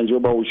ukuyibona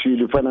njengoba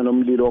ushilo ufana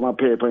nomlilo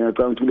wamaphepha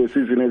ngiyacanga ukuthi le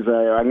season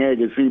ezayo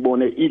angeke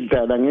siyibone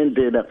idlala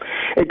ngendlela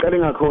eqale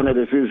ngakhona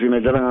le season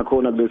edlala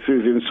ngakhona le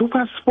season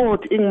Super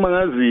Sport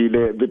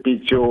ingimangazile the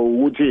picture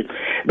ukuthi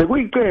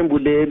bekuyiqembu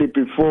leli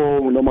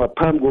before noma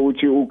phambi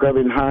kokuthi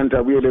uGavin Hunt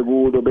abuyele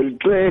kulo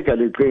beliqeka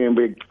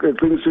leqembu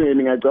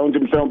eqinisweni ngiyacanga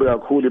ukuthi mhlawumbe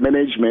kakhulu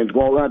management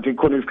ngoba ngathi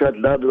khona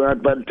isikhathi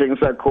abantu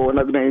bathengisa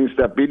khona kune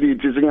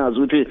instability singazi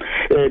ukuthi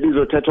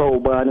lizothathwa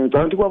ubani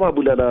ngicabanga ukuthi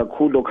kwababulala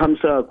kakhulu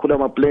lokhamisa kakhulu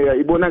ama player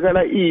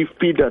ibonakala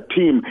feeder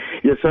team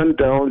ye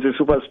Sundowns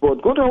Super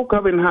Sport kodwa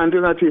uGavin Hunt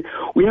ngathi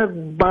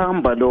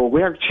uyakubamba lokho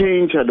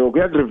uyakuchange lokho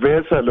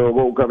uyakureverse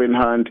lokho uGavin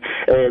Hunt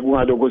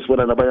kungalokho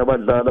sibona labanye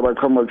abadlali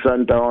abaqhamuka ku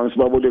Sundowns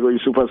baboleke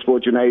iSuper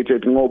Sport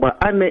United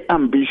ngoba ane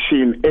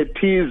ambition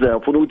ethize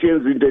ufuna ukuthi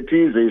yenze into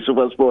ethize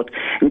iSuper Sport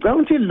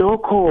ngicabanga ukuthi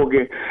lokho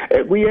ke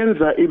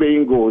kuyenza ibe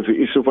ingozi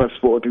iSuper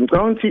Sport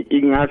ngicabanga ukuthi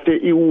ingahle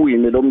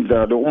iwine lo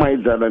mdlalo uma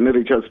idlala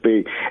neRichards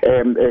Bay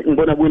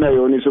ngibona kuwina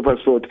yona iSuper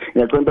Sport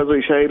ngiyacela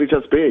bazoyishaya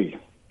iRichards Bay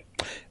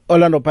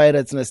Orlando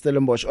Pirates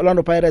neStellenbosch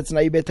Orlando Pirates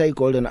nayibetha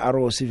iGolden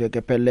Arrows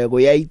iveke pheleleko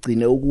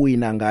yayigcine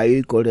ukuwina ngayo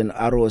iGolden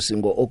Arrows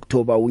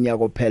ngoOctober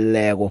unyaka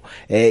opheleleko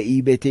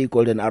ibethe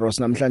iGolden Arrows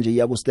namhlanje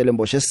iya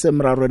kuStellenbosch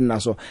esisemrarweni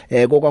naso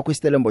kokwakho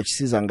iStellenbosch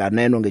siza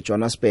nganeno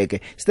ngeJohannesburg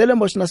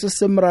Stellenbosch naso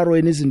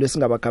sisemrarweni izinto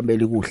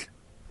esingabakhambeli kuhle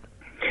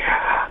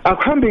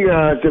Akhambi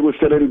kahle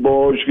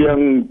kuStellenbosch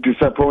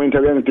kuyangidisappoint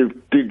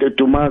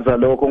kuyangidumaza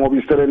lokho ngoba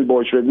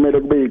iStellenbosch bekumele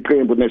kube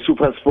iqembu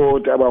neSuper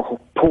Sport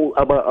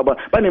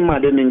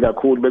banemali eningi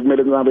kakhulu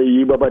bekumele kungabe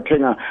yibo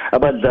abathenga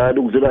abadlali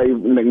ukuzela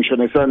ngisho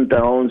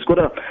neSundowns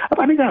kodwa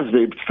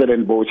abanikazi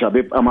beStellenbosch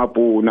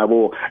amabhuna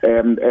bo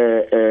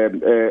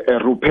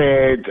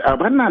Rupert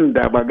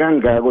abanandaba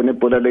kangako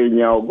nebhola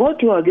lenyawo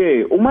kodwa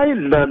ke uma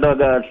idlala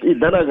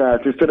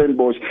kahle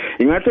iStellenbosch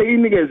ingathi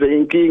inikeze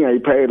inkinga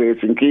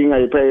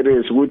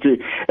iPirates ukuthi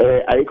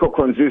ayikho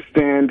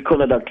consistent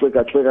khona la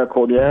xeka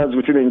khona yazi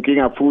ukuthi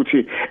lenkinga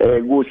futhi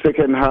ku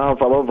second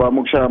half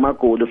abavama ukushaya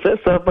amagoli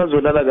first half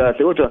bazolala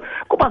kahle kodwa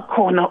kuba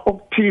khona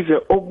okuthize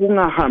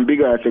okungahambi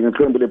kahle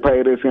ngeqembu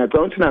lePirates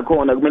ngicabanga ukuthi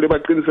nakhona kumele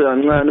baqinise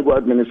kancane ku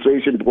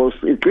administration because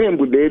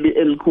iqembu leli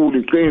elikhulu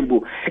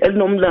iqembu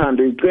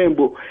elinomlando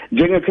iqembu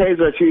njenge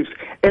Kaizer Chiefs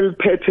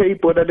eliphethe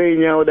ibhola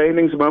lenyawo la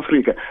eNingizimu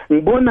Afrika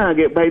ngibona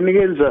ke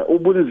bayinikeza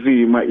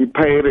ubunzima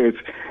iPirates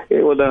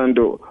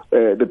eOrlando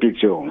the Big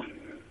Joe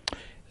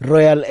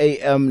Royal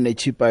AM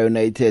neChipa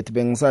United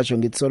bengisasho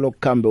ngithi solo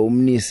kukhambe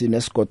umnisi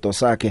nesigodo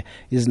sakhe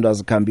izinto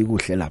azikhambi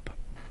kuhle lapha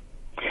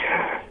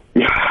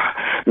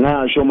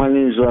ngasho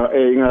manizwa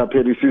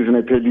ingapheli season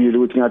ephelile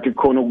ukuthi ngathi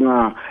khona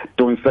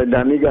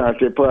kungadonselani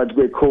kahle phakathi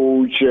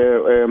kwecoach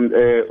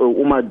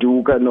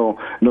uMaduka no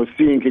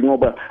Sinki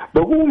ngoba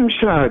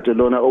bekumshado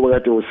lona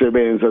obekade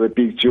usebenza the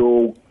Big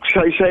Joe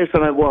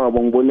shayisana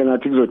kwabo ngibone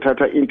ngathi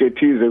kuzothatha into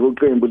ethize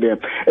kuqembu le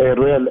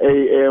Royal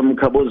AM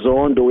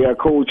Khabozondo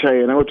uyacoacha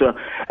yena kodwa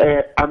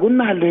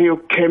akunaleyo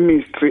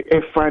chemistry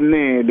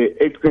efanele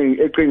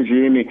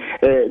eqenjini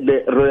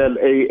le Royal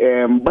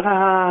AM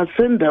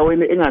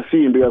basendaweni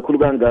engasimbi kakhulu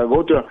kangaka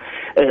kodwa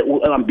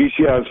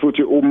ambitious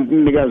futhi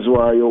umnikazi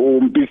wayo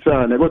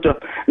umpisane kodwa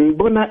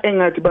ngibona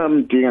engathi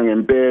bamdinga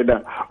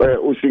ngempela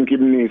uSinki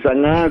Mnisa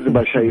angazi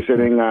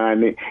bashayisene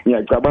ngane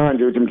ngiyacabanga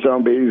nje ukuthi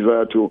mhlawumbe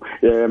izathu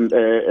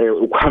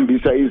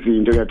ukuhambisa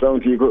izinto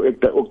ngiyacabanga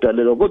ukuthi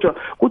okudalelwa kodwa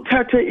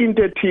kuthathe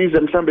into ethize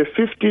mhlawumbe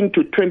 15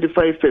 to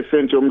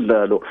 25%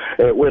 yomdlalo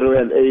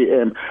weRoyal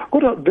AM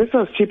kodwa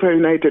versus Chipa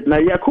United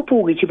naye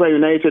yakhuphuka iChipa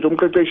United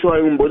umqeqeshi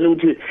wayo umbone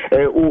ukuthi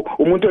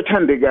umuntu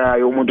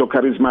othandekayo umuntu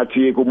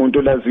charismatic umuntu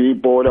olazi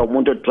ibhola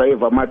umuntu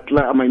odrive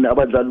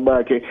abadlali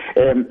bakhe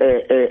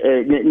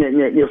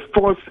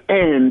ngeforce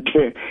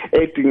enhle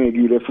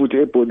edingekile futhi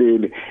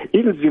ebholeni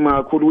inzima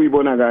kakhulu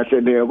uyibona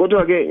kahle leyo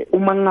kodwa ke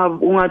uma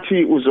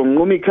ungathi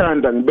uzonqoma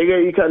ikhanda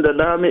ngibeke ikhanda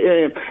lami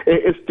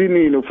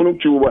estinini ufuna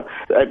ukujuba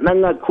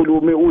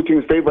nangakhulumi uthi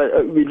ngifavor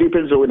iliphi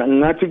elizowina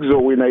ngathi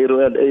kuzowina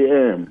iRoyal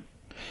AM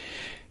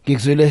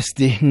Ngikuzwile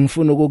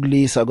ngifuna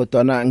ukukulisa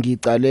kodwa na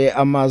ngicale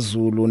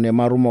amaZulu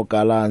neMarumo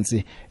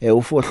Gallants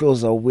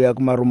ufohloza ubuya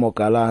kuMarumo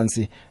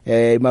Gallants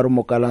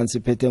iMarumo Gallants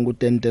iphethe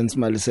ngu10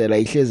 Simalisela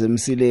ihleze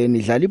emsileni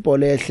idlala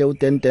ibhola ehle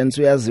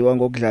u10 uyaziwa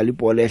ngokudlala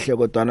ibhola ehle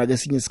kodwa na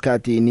kesinye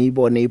isikhathi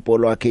inibone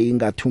ibhola yakhe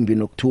ingathumbi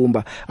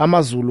nokuthumba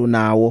amaZulu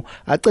nawo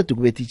aqeda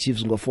ukubetha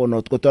iChiefs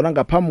ngo4-0 kodwa na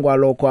ngaphambi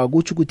kwalokho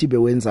akuthi ukuthi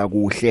bewenza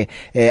kuhle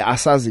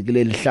asazi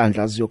kuleli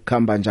hlandla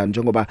ziyokukhamba njani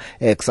njengoba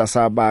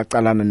kusasa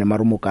baqalana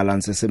neMarumo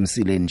Gallants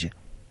esemsileni nje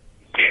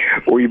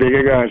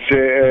uyibeke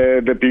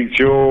kahle the Big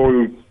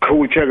Joe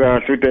coach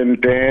kahle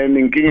uDen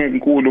inkinga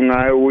enkulu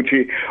ngayo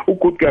ukuthi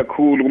ugood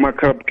kakhulu kuma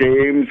cup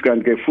games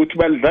kanti futhi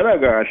badlala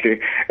kahle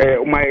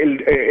uma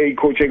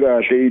ecoach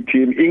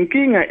kahleiteam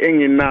inkinga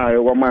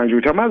enginayo kwamanje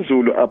ukuthi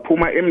amaZulu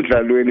aphuma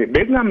emidlalweni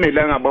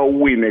bekungamelanga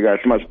bawine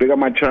kahle masibheka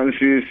ama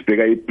chances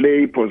bheka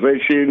iplay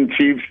possession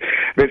Chiefs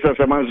versus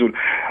amaZulu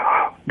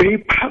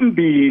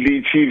beyiphambili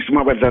iChiefs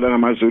mabadlala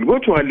namaZulu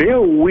kodwa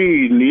leyo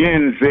win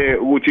yenze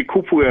ukuthi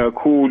ikhuphuke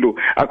kakhulu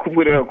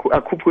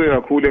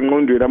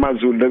engqondweni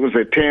amaZulu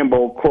lekuzethemba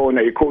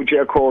ukukhona icoach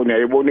yakhona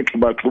yayibona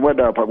igxuba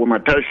lapha kuma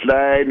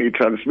touchline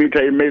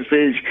itransmitter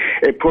imessage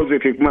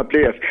positive kuma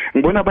players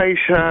ngibona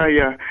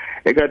bayishaya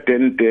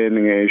ekadenden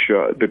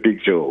ngisho the Big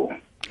Joe.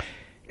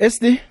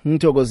 Esti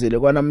ngithokozile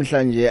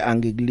kwanamhlanje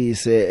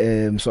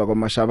angikulise Mswako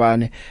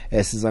Mashabane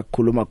siza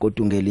kukhuluma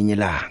kodwa ngelinye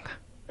ilanga.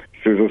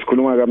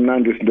 Sizosikhuluma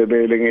kamnandi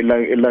isindebele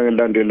ngelanga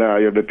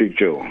elandelayo the Big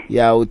Joe.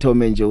 Ya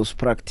uthome nje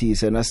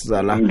usipractice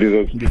nasizala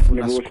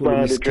ngifuna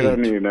ukusiphela phela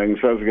nina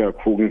ngisazi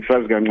kakhulu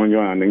ngisazi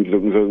kanconywana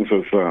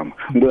ngizosama.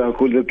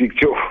 Ngiyakhulu the Big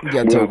Joe.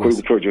 Ngiyakhulu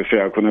ukuproduce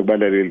yakho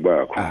nakubalaleli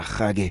bakho.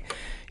 Ke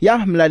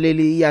ya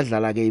mlaleli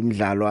iyadlala ke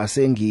imidlalo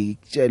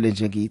asengitshele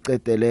nje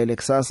ngiyicedelele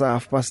kusasa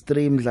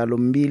 3:30 imidlalo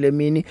mbili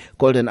emini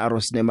Golden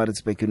Arrows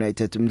neMaritzburg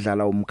United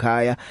umdlala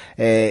umkhaya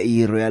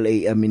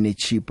iRoyal Amine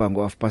Chipa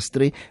ngo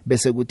 3:30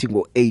 bese kuthi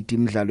ngo 8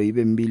 imidlalo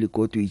ibe mbili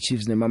kodwa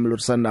iChiefs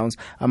neMamelodi Sundowns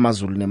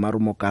amaZulu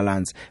neMarumo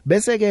Gallants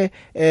bese ke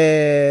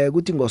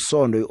kuthi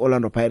ngosonto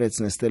iOrlando Pirates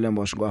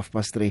neStellenbosch ngo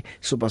 3:30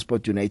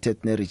 SuperSport United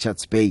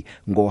neRichards Bay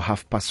ngo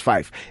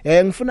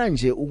 5:30 ngifuna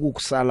nje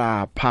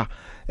ukukusala pha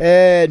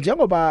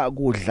njengoba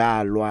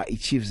kudlalwa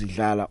iChiefs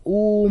idlala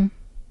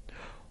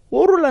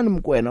uRulani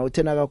Mkwena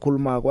uthena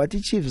kakhuluma kwathi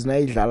iChiefs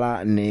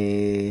nayidlala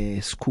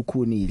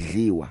nesikhukhuni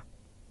idliwa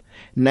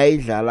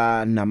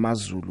nayidlala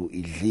namaZulu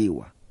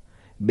idliwa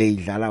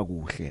beyidlala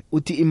kuhle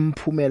uthi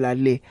imphumela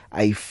le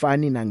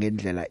ayifani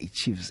nangendlela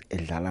iChiefs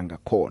edlala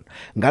ngakhona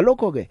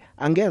ngalokho ke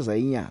angeza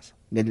inyaza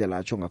ngendlela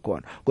atsho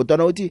ngakhona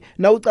kodwa uthi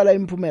nawucala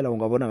imphumela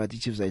ungabona ngathi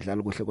iChiefs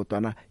ayidlala kuhle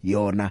kodwa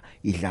yona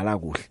idlala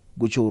kuhle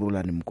kutsho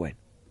uRulani Mkwena.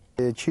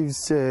 The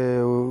Chiefs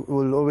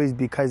will always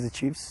be Kaizer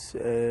Chiefs,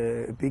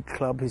 a big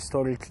club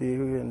historically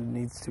and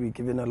needs to be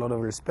given a lot of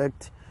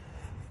respect.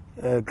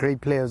 Great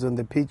players on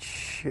the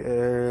pitch,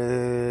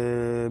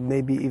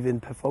 maybe even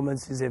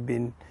performances have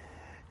been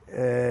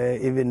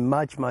even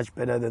much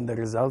better than the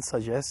results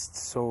suggest.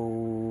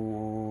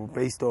 So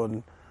based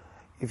on,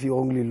 if you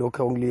only look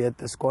at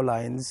the score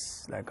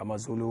lines, like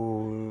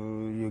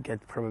AmaZulu, you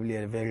get probably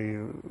a very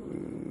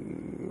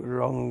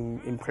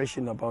wrong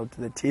impression about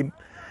the team.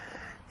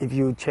 If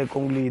you check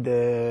only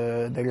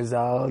the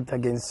result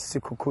against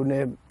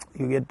Sekhukhune,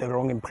 you get the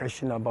wrong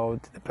impression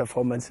about the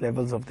performance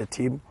levels of the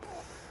team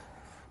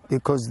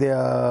because they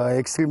are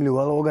extremely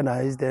well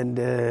organized and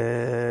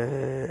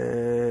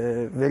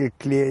very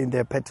clear in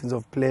their patterns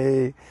of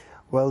play,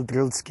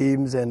 well-drilled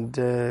schemes and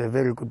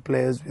very good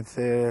players with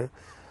a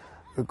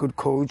good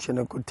coach and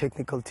a good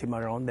technical team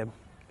around them.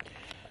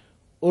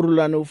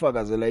 Urulana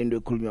ufakazela into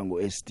ekhulunywa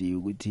ngoSD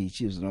ukuthi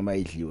iChiefs noma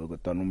idliwe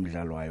kodwa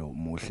umdlalo wayo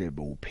muhle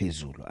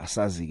bowuphezulu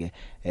asazi ke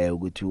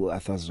ukuthi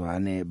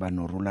uAthazwane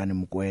banorulana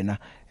Mkwena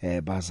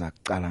baza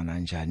kucala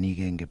kanjani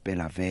ke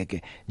ngempela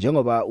veke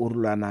njengoba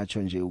uRulana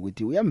atsho nje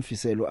ukuthi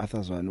uyamfisela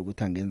uAthazwane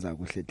ukuthi angenza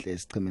kuhle hle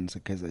esichimeni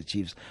seKaizer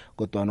Chiefs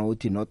kodwa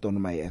uthi not on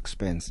my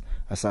expense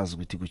asazi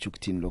ukuthi kuthi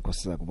ukuthini lokho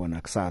siza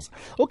kubona kusasa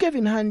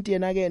uKevin Hunt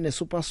yena ke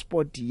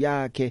neSuperSport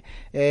yakhe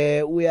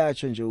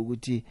uyatsho nje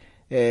ukuthi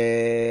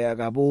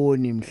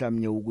akaboni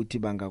mhlawumnye ukuthi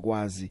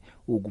bangakwazi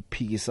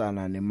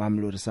ukuphikisana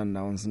neMamelodi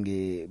Sundowns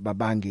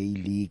ngebabange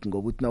ileague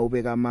ngokuthi na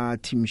ubeka ama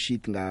team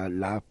sheet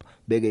ngalapha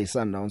beke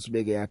iSundowns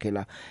beke yakhe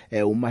la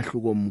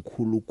umahluko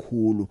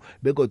omkhulu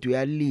bekodwa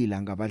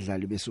uyalila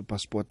ngabadlali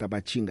beSuperSport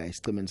abachinga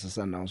isicemeni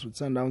seSundowns uthi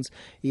Sundowns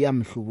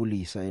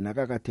iyamhlubulisa yena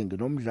akakathengi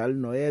nomdlali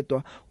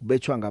noyedwa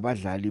ubethwa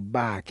ngabadlali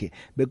bakhe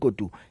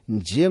bekodwa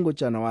njengo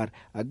January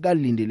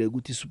akukalindele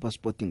ukuthi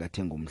iSuperSport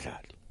ingathenga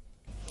umdlali.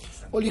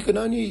 Well, you can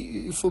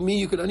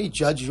only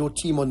judge your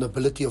team on the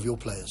ability of your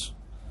players.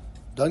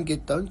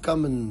 Don't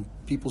come and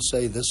people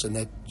say this and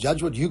that.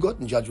 Judge what you got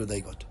and judge what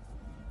they got.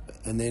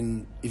 And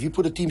then if you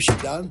put a team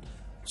sheet down,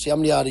 see how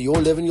many out of your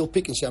 11 you'll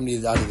pick and see how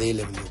many out of their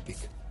 11 you'll pick.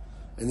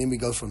 And then we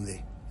go from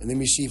there. And then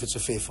we see if it's a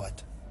fair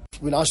fight.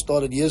 When I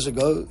started years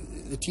ago,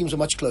 the teams are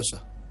much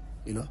closer,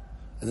 you know.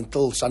 And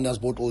until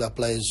Sundowns bought all our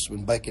players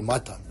when back in my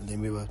time, and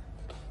then we were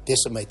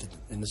decimated.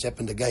 And it's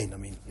happened again. I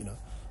mean, you know,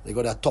 they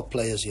got our top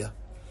players here.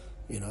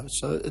 You know,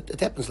 so it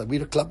happens. Like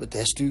we're a club, it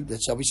has to.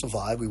 That's how we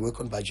survive. We work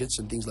on budgets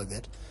and things like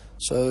that.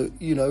 So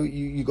you know,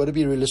 you got to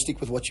be realistic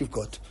with what you've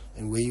got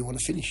and where you want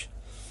to finish.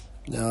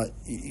 Now,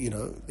 you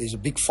know, there's a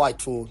big fight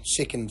for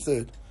second and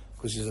third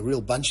because there's a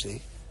real bunch there.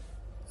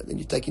 And then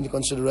you take into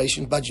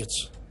consideration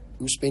budgets.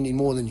 Who's spending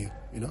more than you?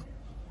 You know,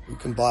 who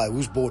can buy?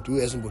 Who's bought? Who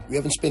hasn't bought? We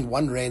haven't spent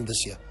R1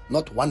 this year.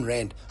 Not R1.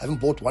 I haven't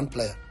bought one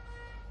player.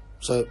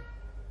 So,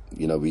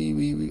 you know,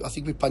 I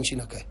think we're punching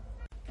okay.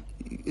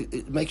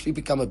 It makes me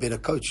become a better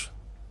coach.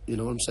 You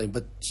know what I'm saying?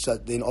 But so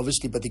then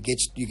obviously,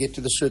 you get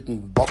to the certain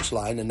box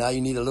line, and now you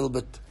need a little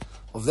bit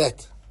of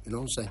that. You know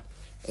what I'm saying?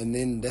 And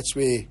then that's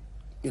where,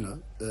 you know,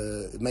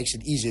 it makes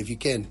it easier if you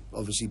can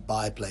obviously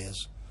buy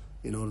players.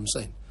 You know what I'm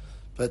saying?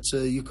 But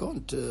you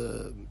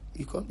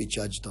can't be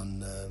judged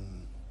on.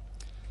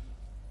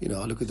 You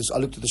know, I looked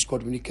at the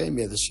squad when he came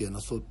here this year, and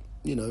I thought,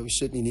 you know, we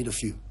certainly need a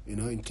few. You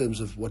know, in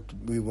terms of what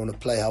we want to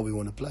play, how we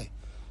want to play.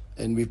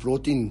 And we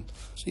brought in,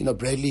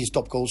 Bradley's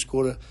top goal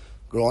scorer,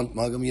 Grant,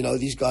 Magam,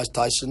 these guys,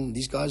 Tyson,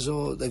 these guys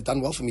they've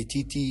done well for me.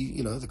 TT,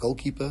 the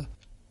goalkeeper.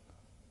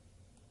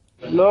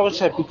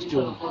 Lorisha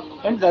Picture.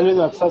 Emdlalweni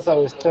wakusasa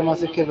wesichema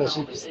se-Kaizer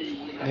Chiefs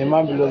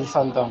neMamelodi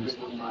Sundowns.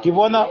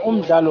 Ngibona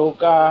umdlalo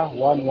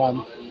ka-1-1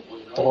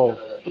 draw.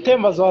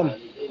 uThemba Zwane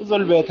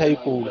uzolibetha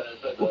igoli.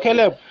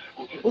 uCaleb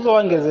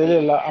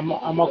uzowangezelela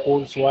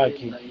ama-goals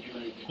wakhe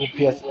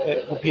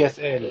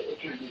ku-PSL.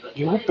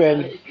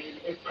 Ngikuben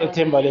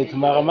ethemba lethu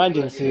mara manje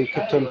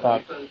ngise-Captain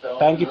Park.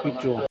 Thank you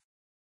Picture.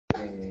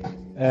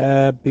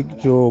 Big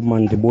Joe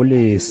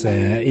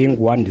mandibulise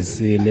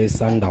ingwandisile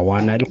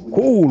sandawana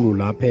elikhulu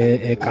lapha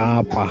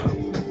eKapa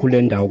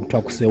kule ndawo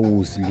kuthiwa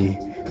kuseWoolsey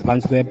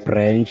phansi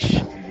kwebranch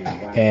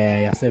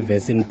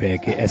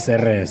yaseWesternburg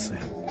eSerese.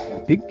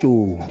 Big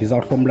Joe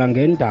ndizawuhlomla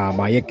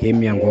ngendaba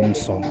yegame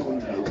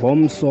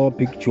ngomso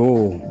Big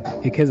Joe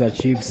iKaizer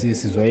Chiefs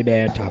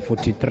sizoyibetha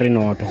futhi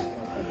 3-0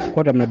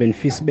 kodwa mina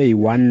benifisa ibe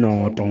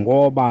yi-1-0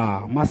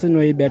 ngoba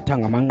masinoyibetha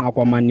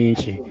ngamanqaku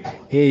amanintshi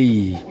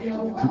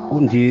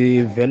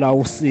ndivela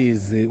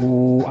usizi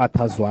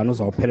uAthazwana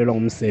uzawuphelelwa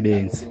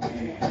ngumsebenzi.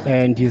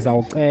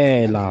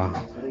 Ndizawucela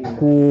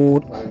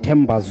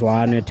kuThemba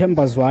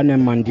Zwane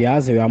man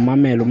ndiyazi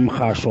uyamamela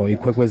umhasho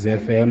iKwekwezi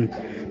FM.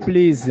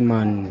 Please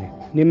man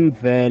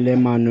nimvele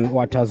man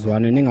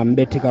uAthazwana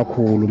ningambethi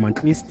kakhulu man,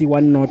 at least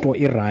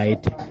 1-0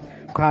 i-right.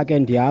 Cha ke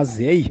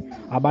ndiyazi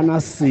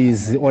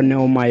abanasizi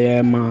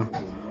oNeomayema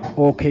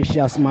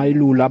oCassius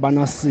Mayilula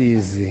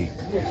abanasizi.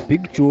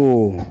 Big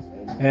Joe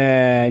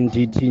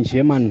ndithi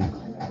nje man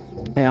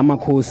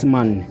amakhosi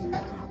man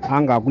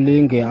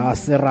angakulinge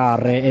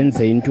aserare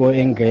enze into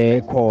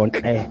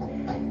engekhonhle.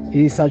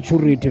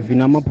 I-security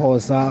vina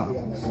amaphosa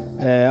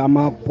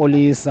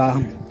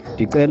amapolisa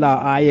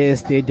ndicela aye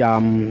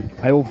estadium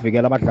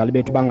ayovikela abadlali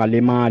bethu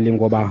bangalimali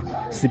ngoba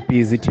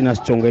sibhizi thina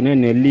sijongene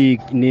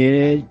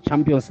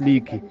ne-Champions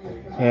League.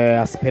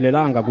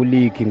 Asiphelelanga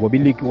ku-league ngoba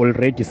i-league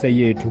already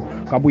seyethu.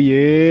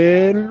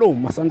 Kabuyelo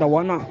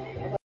masandawana.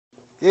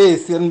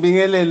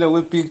 Siyanibingelela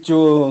kwe-Big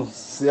Joe,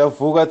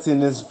 siyavuka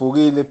thina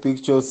sivukile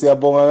Big Joe,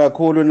 siyabonga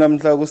kakhulu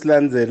namhla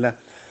kusilandzela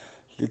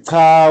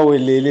lichawe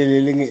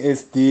leli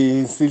nge-SD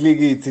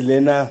silikithi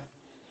lena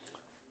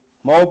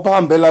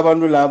mawuphambela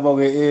abantu labo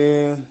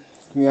ke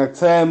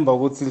ngiyathemba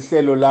ukuthi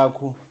ihlelo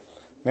lakho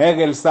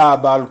ngeke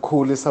lisaba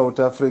likhulu eSouth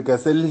Africa,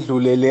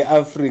 selidlulele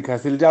eAfrica,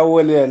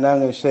 selitawele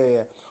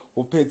nangesheya.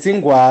 Uphethe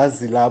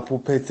ingwazi lapho,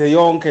 uphethe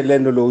yonke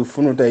lento lo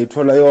ufuna ukuthi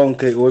ayithola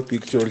yonke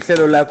we-Big Joe.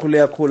 Ihlelo lakho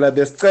liyakhula,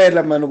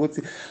 besicela man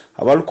ukuthi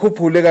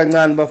abalikhuphule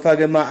kancane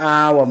bafake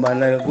ama-hour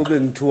man, kube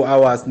ngi-2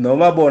 hours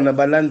noma bona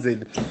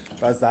balandzeli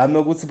bazame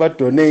ukuthi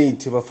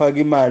badonate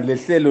bafake imali.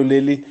 Lehlelo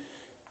leli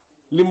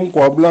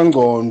limgwabula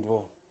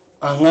ngcondo,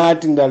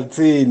 angathi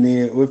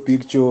ngidalithini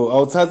we-Big Joe.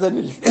 Awuthatha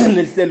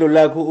lehlelo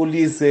lakho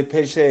ulise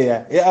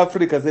phesheya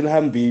eAfrica,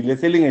 selihambile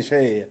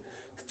selingesheya.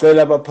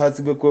 Sicela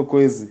abaphathi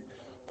beKwekwezi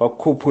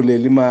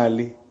bakhuphule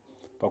imali,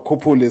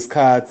 bakhuphule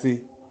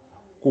isikhathi.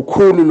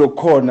 Kukhulu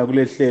lokhona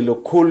kulehlelo,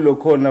 kukhulu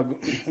lokhona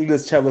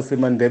kulesichaba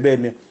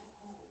seMandebele.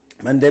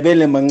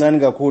 Mandebele mancane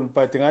kakhulu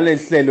but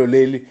ngalehlelo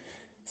leli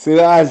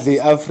sikadli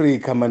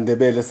iAfrica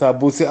Mandebele,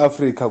 sabusa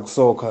iAfrica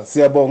kusokha.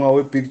 Siyabonga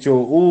we-Big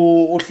Joe,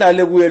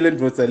 uhlale kuye le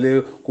ndvodza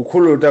leyo,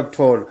 kukhulu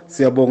utakuthola.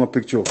 Siyabonga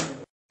Big Joe.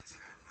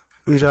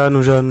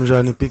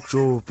 Njani Big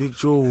Joe? Big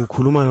Joe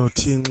ukhuluma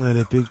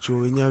noThinxele Big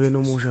Joe. Enyakeni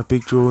omusha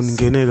Big Joe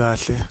ningene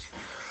kahle.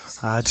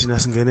 Thina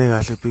singene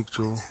kahle Big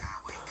Joe.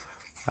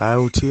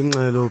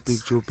 Uthinxele Big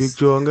Joe. Big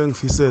Joe angeke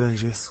ngifisela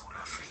nje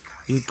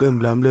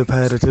iqembu lami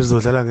lePirates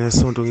elizodlala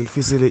ngesonto,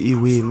 ngilifisele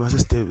iwin mase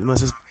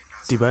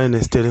sidibane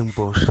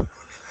neStellenbosch.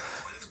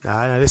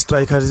 Nale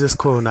striker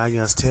lesikhona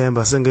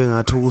ngiyasithemba, sengeke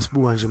ngathi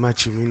ukusibuka nje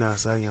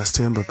majiminasi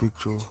ngiyasithemba Big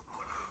Joe.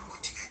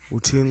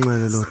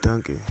 Uthinxele lo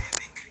danke.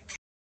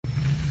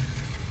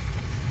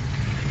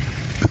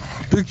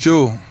 Big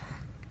Joe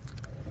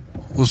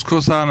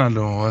usikhosana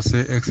lo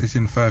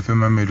wase-Section 5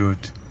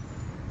 eMamelodi.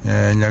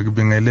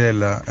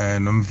 Ngiyakubingelela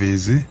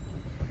nomvezi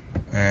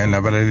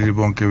nabalaleli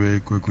bonke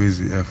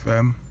beKwekwezi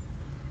FM.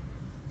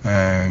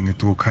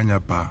 Ngithi ukhanya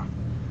ba.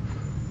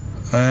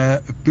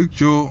 Big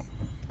Joe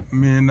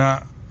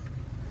mina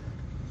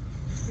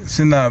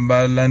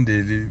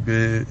sinabalandeli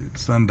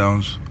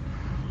be-Sundowns,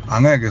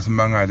 angeke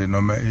simangale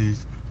noma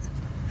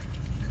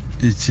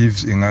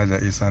i-Chiefs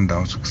ingadla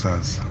i-Sundowns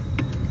kusasa.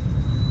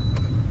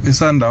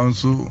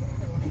 I-Sundowns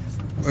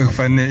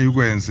ekufanele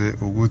ikwenze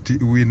ukuthi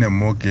iwine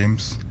more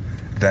games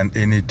than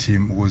any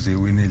team ukuze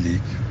iwine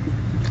league.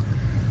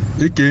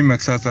 I-game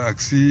kusasa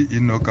akusi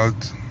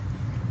i-knockout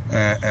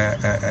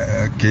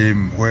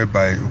game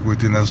whereby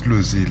ukuthi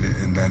nasiluzile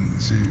and then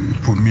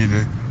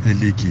siphumile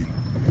e-league.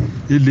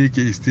 I-league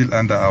is still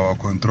under our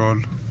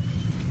control,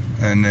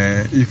 and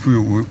if we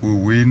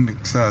win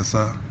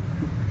kusasa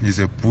is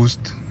a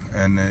boost,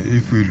 and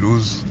if we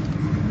lose,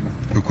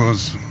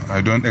 because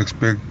I don't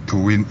expect to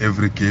win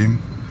every game,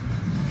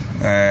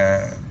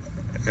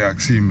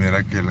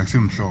 akusimiracle,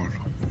 akusimhlolo.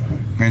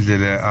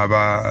 Ngendlela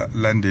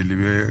abalandeli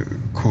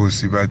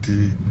bekhosi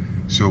bathi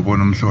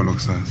siyobona umhlolo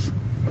kusasa.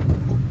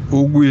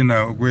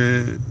 ukuwina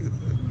kwe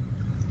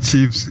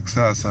Chiefs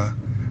kusasa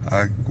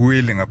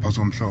akuwele ngaphansi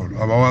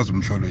komhlolo abawazi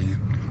umhlolo yini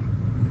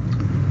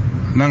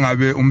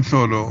nangabe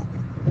umhlolo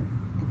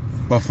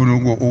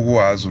bafuna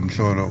ukwazi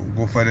umhlolo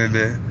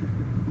kufanele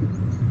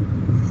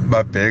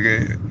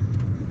babheke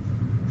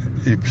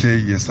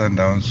iplay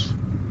yeSundowns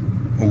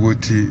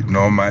ukuthi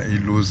noma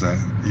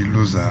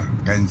iluza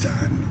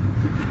kanjani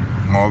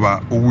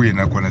ngoba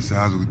uwina khona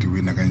siyazi ukuthi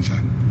uwina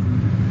kanjani.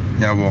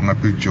 Ngiyabonga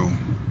Big Joe.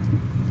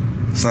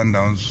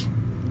 Sundowns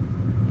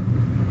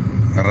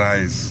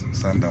rise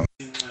Sundowns.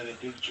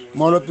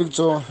 Molo Big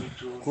Joe.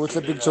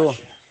 Kuhle Big Joe.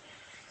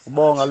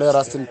 Ubonga le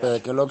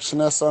Rustenburg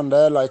lokishina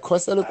sondela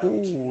ikhosele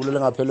kuhle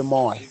lengaphela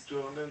moya.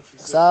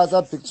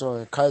 Kusasa Big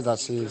Joe Kaizer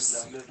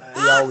Chiefs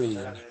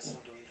iyawina.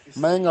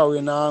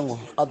 Mayingawinango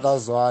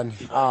adazwani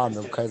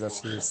ahambe kuKaizer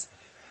Chiefs.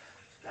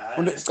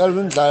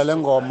 Ucela indlala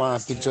lengoma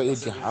Big Joe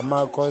ithi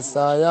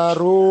amakhosa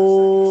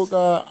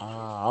yaruka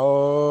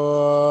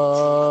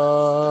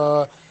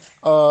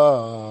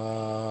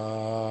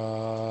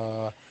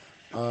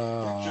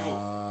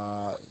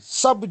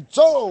Sabu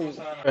Joe.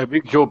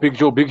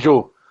 Big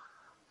Joe.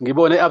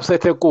 Ngibone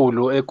upset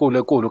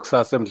ekulu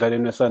kusasa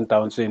emidlalweni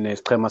weSundowns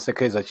nesichema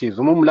seKaizer Chiefs.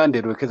 Uma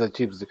umlandeli weKaizer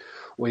Chiefs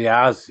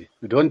uyazi,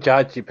 you don't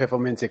judge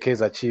iperformance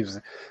yeKaizer Chiefs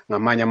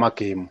ngamanye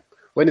amagame.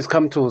 When it's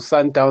come to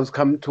Sundowns,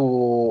 come to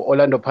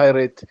Orlando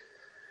Pirates,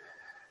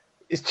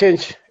 it's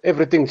changed.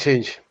 Everything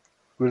changed.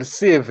 We'll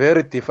see a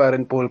very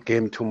different ball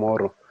game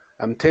tomorrow.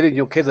 I'm telling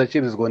you, Kaizer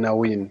Chiefs is gonna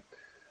win.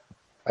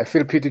 I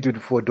feel pity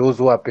for those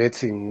who are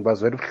betting.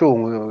 Bazwe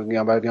buhlungu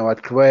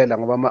ngiyabathwela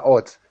ngoba ama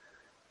odds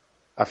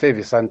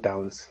afavor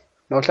Sundowns.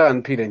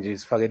 Nawuhlakaniphile nje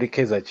sifakele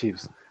iKaizer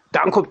Chiefs.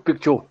 Danko Big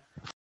Joe.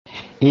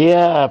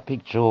 Yeah,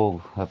 Big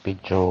Joe.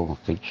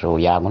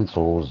 Yeah,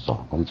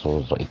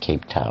 ngonzuzo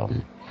eCape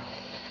Town.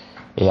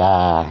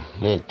 Yeah,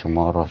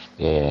 tomorrow,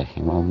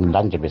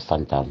 London with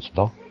Sundowns,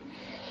 no?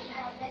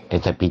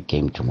 It's a big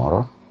game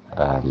tomorrow.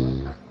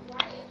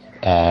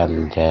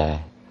 And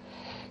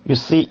you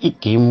see, it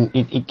game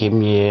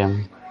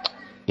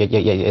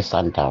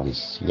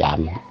Sundowns,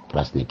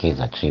 plus the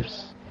Kaizer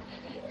Chiefs.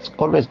 It's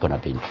always gonna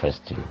be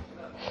interesting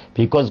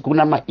because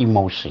kunama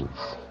emotions.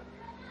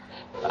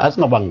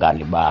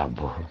 Asingabangani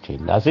babo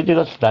thina. Asithi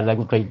losidlala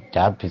ku-trade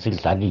derby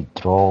sidlala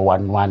i-draw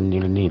 1-1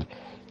 0-0.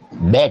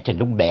 Bet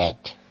look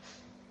bet.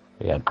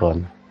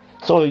 Uyaqona.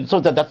 So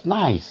that's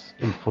nice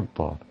in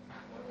football.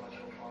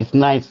 It's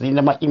nice in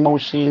my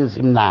emotions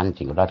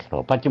imnandi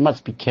ngolahlo, but you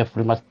must be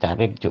careful. You must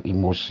direct your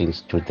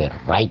emotions to the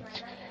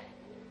right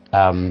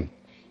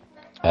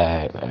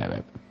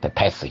the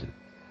person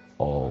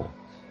or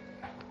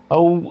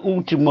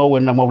uthi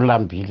wena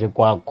mawulambile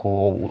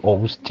kwakho or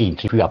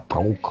ustinge if you are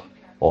broke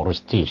or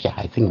ustinge.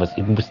 I think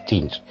it was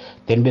stinge.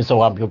 Then bese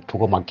wahamba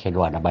yokuthuka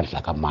omakhelwane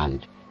abadla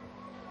kamandi.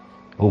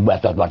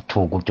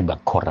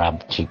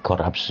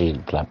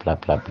 Corruption, blah, blah,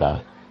 blah, blah.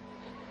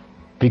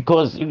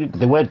 Because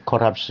the word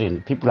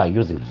corruption, people are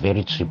using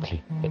very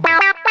cheaply,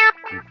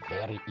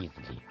 very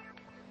easily.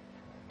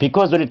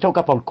 Because when you talk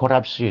about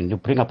corruption, you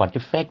bring about the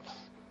facts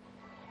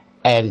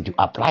and you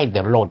apply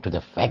the law to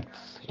the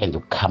facts and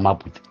you come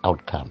up with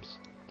outcomes.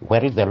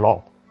 Where is the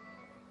law?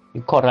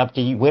 You corrupt,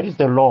 where is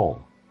the law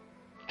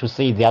to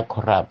say they are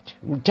corrupt?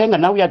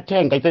 Now we are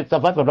Tenga, it's a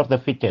survival of the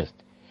fittest.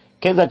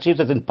 Kaizer Chiefs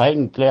isn't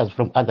buying players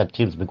from other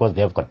teams because they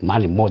have got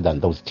money more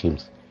than those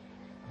teams.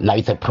 Now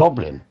it's a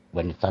problem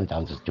when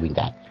Sundowns is doing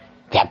that.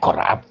 They are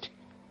corrupt.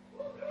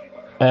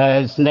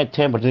 It's not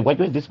temper. What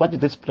is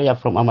this player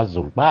from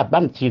Amazon?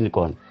 Bamthini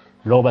kon.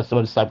 Loba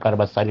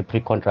sign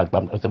pre-contract.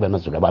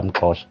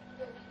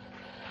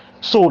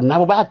 So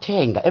now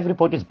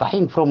everybody is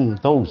buying from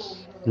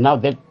those. Now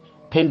that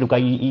Penduka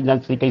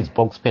is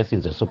box space in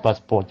the Super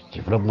Sport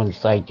development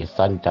side, the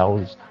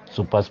Sundowns,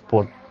 Super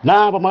Sport.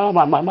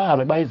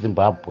 Mama by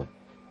Zimbabwe.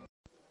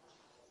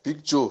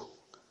 Big Joe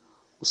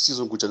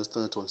usizo ngujana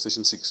standard 1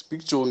 station 6.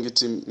 Big Joe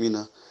ngithi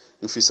mina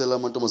ngifisela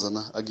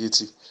amantombazana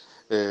akithi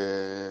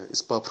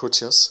ispa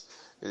Proteas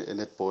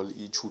netball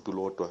ichudo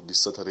lodwa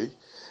this Saturday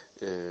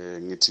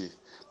ngithi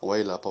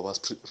wayilapha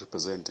bas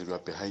represent we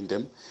are behind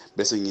them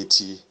bese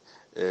ngithi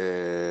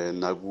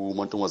naku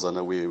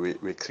mantombazana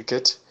we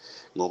cricket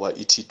ngoba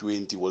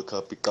i-T20 World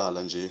Cup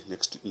iqala nje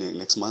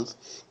next month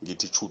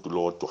ngithi chudo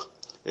lodwa.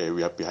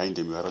 We are behind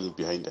them, we are running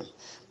behind them.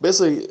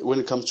 Basically, when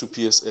it comes to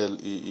PSL,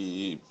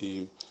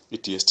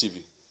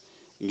 DSTV,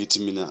 ngithi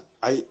mina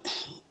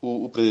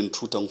uPresident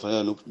Truth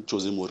angifana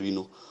noJose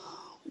Mourinho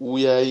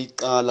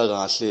uyayiqala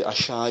kahle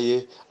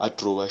ashaye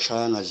adraw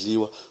ashaya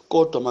ngadliwa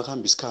kodwa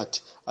makhamba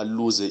isikhathi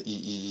aluze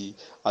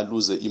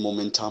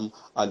momentum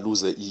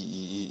aluze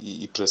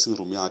dressing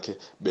room yakhe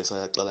bese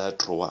ayaqala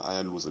yadraw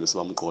ayaluze bese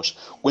bamqosha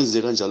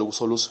kwenzeka kanjalo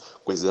kuSolusi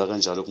kwenzeka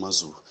kanjalo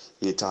kuMazulu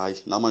ngithi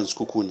hayi namanje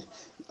sikhukhuni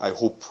I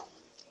hope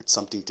it's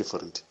something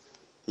different.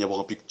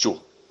 Ngiyabonga Big Joe.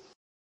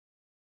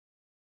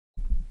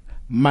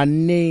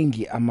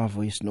 Manengi ama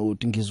voice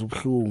note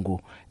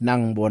ngizubhlungu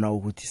nangibona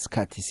ukuthi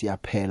isikhathi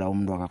siyaphela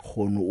umuntu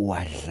akakhona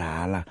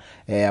uwadlala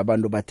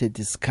abantu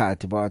bathethe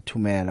isikhathi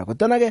bawathumela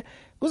kodwa ke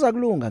kuza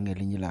kulunga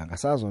ngelinye ilanga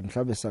sazona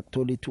mhlawumbe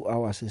sakuthola i2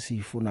 hours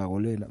esifuna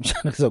kolena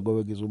mshana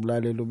kuzogobe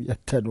ngizumlalela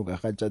umyathanda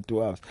ungahatsha 2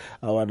 hours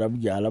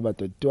awanamjala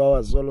amadoda 2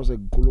 hours solo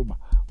sekukhuluma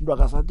umuntu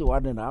akasathi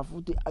 1.5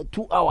 futhi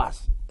 2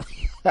 hours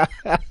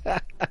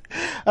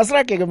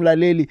asirage ke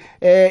mlaleli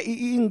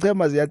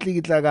ingcema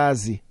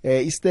ziyahlikihlakazi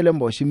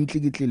iStellenbosch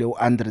imhlikihlile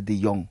uAndre de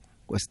Jong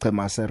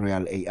kwesichema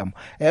seRoyal AM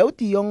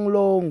uDe Jong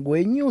lo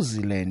ngweNew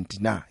Zealand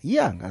na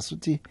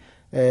ngasuthi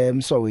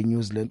mso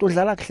weNew Zealand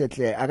udlala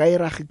kuhlehle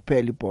akayirahi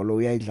kuphela ibhola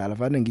uyayidlala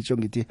fanele ngitsho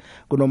ngithi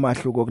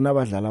kunomahluko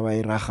kunabadlali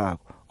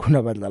abayirahako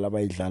kunabadlali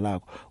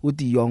abayidlalako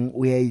uDe Jong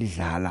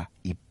uyayidlala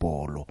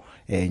ibholo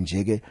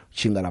nje ke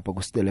chinga lapha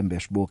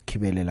kuStellenbosch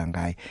bokukhibelela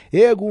ngaye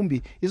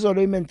kumbi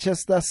izolo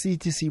iManchester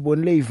City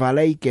sibonile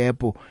ivala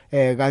igap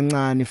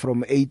kancane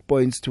from 8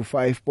 points to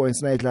 5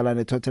 points nayidlala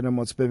neTottenham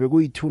Hotspur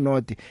bekuyi2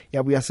 not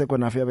yabuya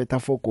second half yabetha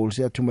 4 goals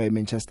yathuma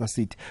iManchester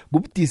City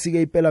kubudisi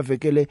ke iphela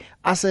vekele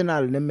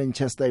Arsenal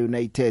neManchester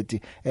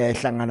United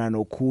hlangana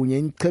nokhunye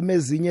icheme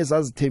ezinye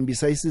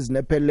ezazithembisa isizini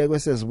ephelele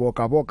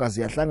kwesezibokabhoka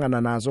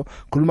ziyahlangana nazo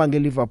khuluma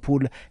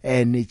ngeLiverpool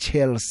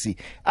neChelsea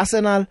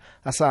Arsenal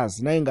asazi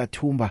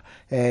nayingathumba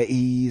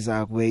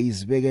iza kwe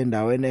izibeke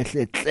endaweni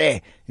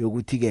ehlehle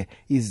yokuthi ke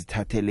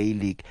izithathele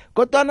ileague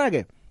kodwa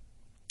ke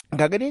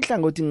ngakeni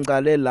ihlangothi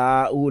ngicale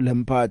la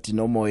uLampard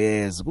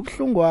noMoyes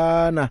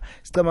kubhlungwana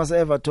sicema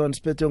seEverton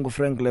siphethwe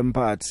nguFrank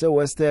Lampard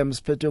seWest Ham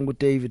siphethwe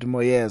nguDavid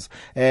Moyes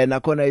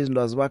nakhona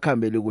izinto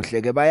azibakhambeli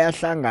kuhle ke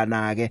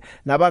bayahlangana ke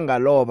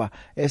nabangaloba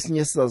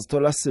esinye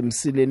sizazithola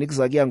semsileni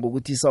kuzakuya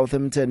ngokuthi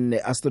iSouthampton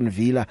neAston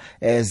Villa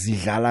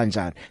zidlala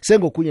njani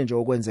sengokunye nje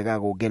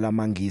okwenzeka ke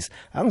lamangisi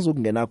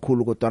angizokungena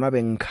kakhulu kodwa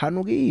nabe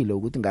ngikhanukile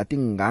ukuthi ngathi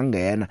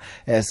ngingangena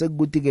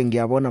sekukuthi ke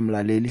ngiyabona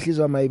mlaleli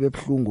ihlizwa mayibe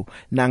ebhlungu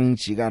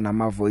nangijika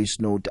nama voice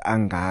note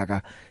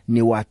angaka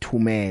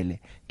niwathumele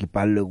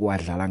ngibhalwe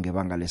kwadlala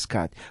ngebanga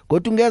lesikhathi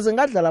kodwa ungeze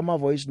ngadlala ama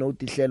voice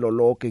note ihlelo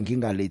lonke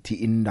ngingalethi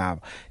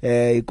indaba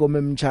ikome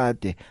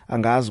emtshade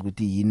angazi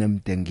ukuthi yini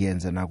emde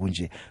ngiyenze na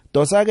kunje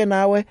dosa ke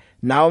nawe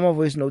ama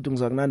voice note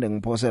ngizakunande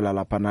ngiphosela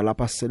lapha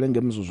nalapha sisele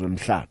ngemzuzu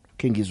emihlanu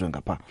ke ngizwe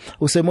ngapha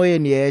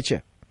usemoyeni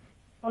yeche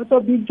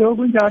Big Joe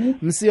kunjani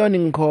Msiyoni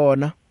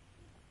ngikhona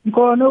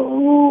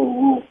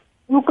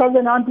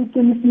uGovernor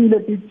uqinisile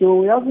Big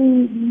Joe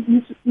yazi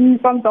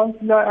iSundowns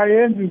la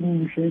ayenzi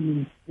kuhle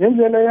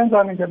yenzele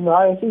yenzani nje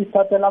ngayo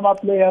siyithathela ama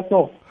players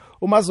so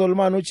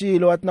uMazolman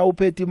utshilo wathi na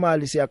uphethe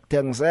imali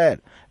siyakuthengisela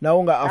na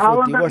unga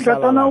afford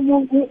ikohlala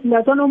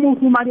lathana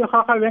umuntu imali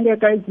haha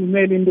wengeka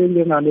izimeli into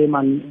njengale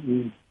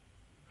mani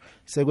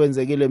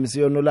sekwenzekile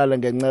Msiyoni ulala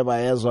ngenceba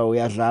yezwa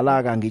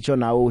uyadlala ka ngitsho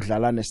nawe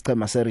udlala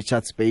nesichema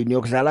seRichards Bay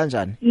uyokudlala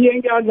njani iye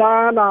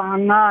ngiyadlala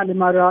angale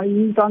mara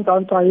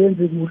iSundowns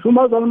ayenzi kuhle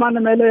uMazolman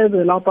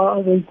emeleze lapha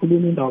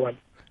azoyikhuluma indaba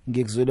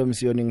ngikuzwile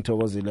Msiyoni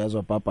ngithokozile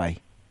yezwa bye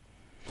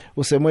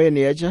usemoyeni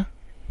yecha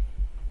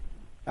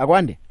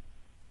akwande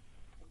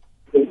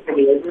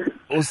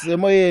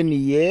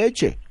usemoyeni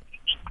yeche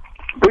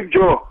Big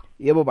Joe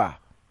yebo ba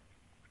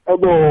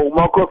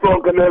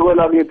umakhosonke leko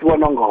lakithi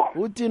kwaNongoma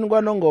uthini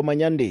kwaNongoma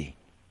nyande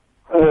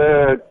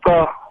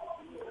cha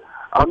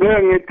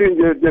ake ngithi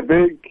nje the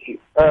big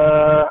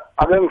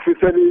ake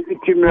ngifisele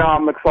i-team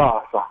yami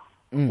kusasa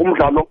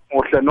umdlalo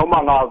omuhle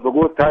noma ngazi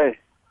ukuthi hayi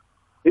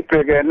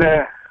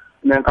ibhekene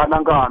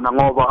nenkanankana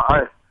ngoba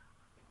hayi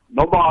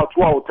noma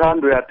athiwa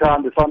uthanda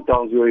uyathanda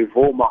iSundowns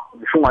uyoyivuma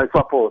ngisho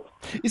ungayisupport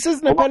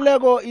isizini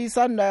epheleko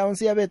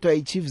iSundowns yabethwa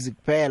iChiefs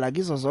kuphela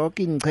kizo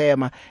zonke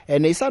ingchema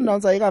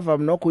iSundowns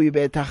ayikavami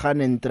nokuyibetha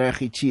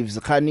Hanentreg iChiefs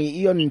khani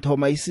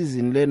iyonithoma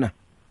isizini lena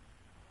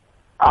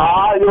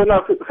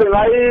yona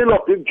sengayilwa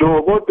Big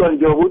Joe kodwa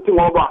nje ukuthi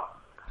ngoba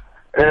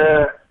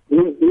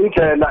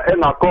indlela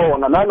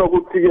engakhona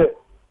nanokuthi ke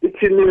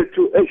i-team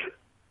yethu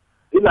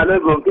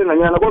inalezo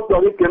nkinganyana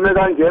kodwa igame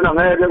kanjena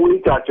ngeke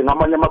uyijaje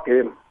ngamanye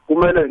amagame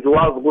kumele nje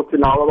wazi ukuthi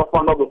nawo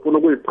abafana bazofuna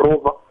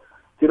ukuyiprova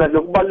thina nje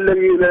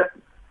kubalekile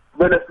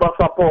bele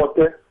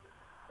sibasupporte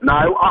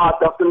naye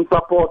uArthur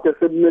simsupporte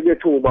sebunike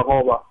thuba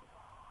ngoba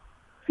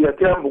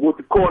siyathemba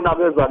ukuthi khona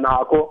beza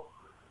nakho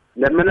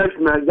ne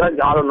management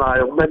kanjalo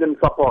nayo kumele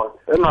imsupport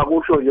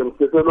engakusho nje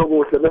ngifisela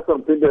okuhle bese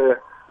ngiphinde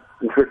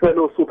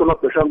ngifisela usuku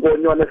lobhesha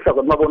nkonywana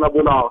ehlaka mabona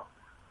bonawo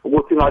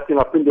ukuthi ngathi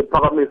ngaphinde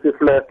iphakamise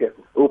iflag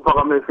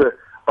uphakamise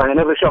kanye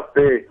neRichards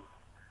Bay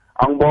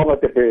angibonga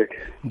tebeke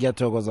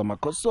ngiyathokoza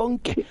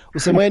makhosonke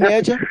usemoyeni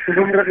yeche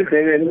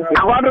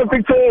abantu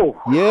picture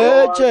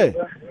yeche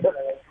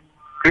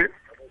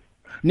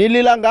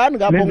nilila ngani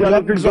ngapho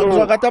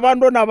ngizokwathi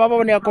abantu nabo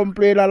ababona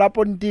complain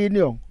lapho ntini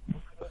yo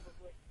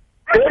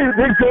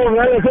Big Joe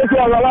ngeke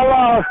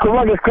sesiyalala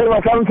sikhuluma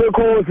ngesikhuluma sami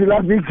sekhosi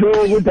la Big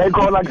Joe ukuthi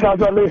ayikhona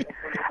kusasa le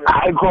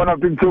ayikhona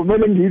Big Joe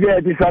kumele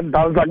ngiyibethe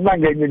iSundowns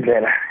akunangenye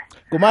indlela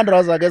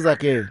Kumandraza ke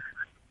zakhe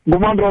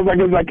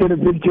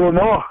Big Joe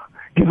no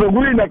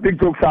ngizokuwina Big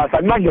Joe kusasa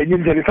akunangenye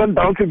indlela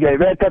iSundowns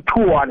ngiyayibetha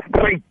 2-1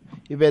 straight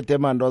ibethe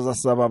Mandoza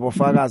sababo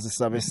fakazi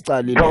sabe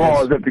sicalile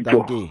Big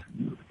Joe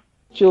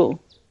Joe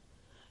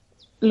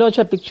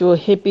Locha Big Joe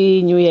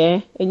happy new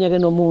year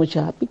enyakeni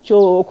omutsha Big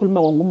Joe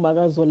okhuluma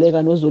ngumaka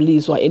Zoleka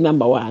nozoliswa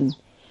enumber 1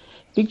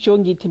 Big Joe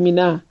ngithi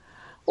mina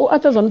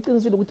uAthazana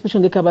uqinisile ukuthi bisho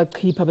ngeke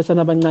abachipha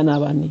besana abancane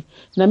abani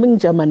nami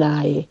ngijama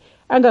naye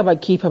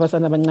angabakhipha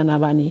abasana abancane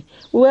abani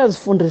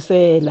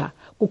uyazifundisela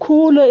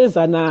kukhulu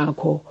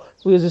ezanakho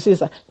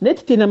uyezwisisa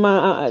nethi thina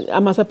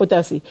ama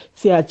supporters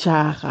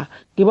siyajaha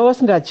ngiba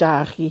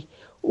singajahi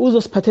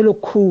uzosiphathela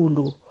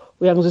okukhulu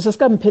uyangizwisa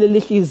sikamphelele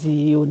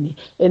ihliziyo ni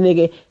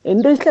eneke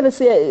into esihlale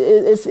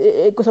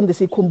ekosamde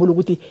sikhumbula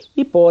ukuthi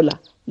ibhola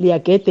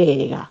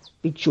liyagedeka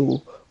Big Joe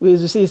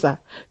uyezwisisa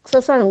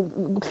kusasa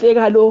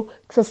kuhleka lo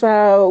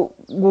kusasa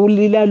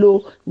kulila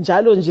lo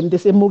njalo nje umuntu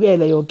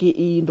esemukela yonke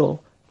into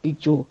Big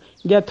Joe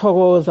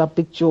ngiyathokoza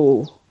Big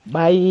Joe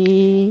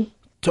bye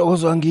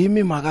thokozwa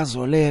ngimi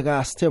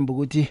makazoleka sithemba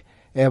ukuthi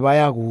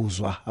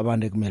bayakuzwa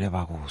abantu ekumele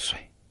bakuzwe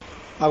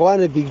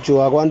akwane Big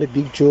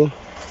Joe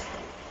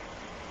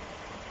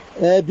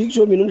Big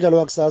Joe mina umdlalo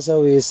wakusasa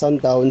we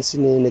Sundowns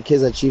ne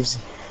Kaizer Chiefs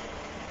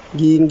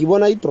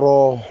ngibona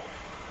i-draw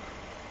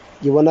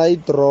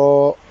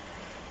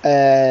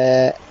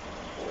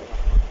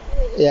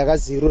yaka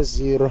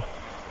 0-0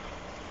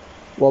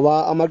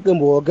 ngoba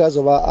amaqembu wonke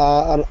azoba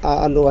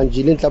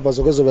anowanjile inhlamba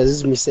zonke zoba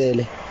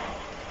zizimisele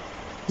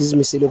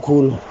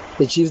khulu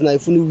the Chiefs na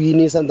ifuna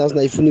iwin Sundowns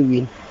na ifuna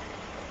iwin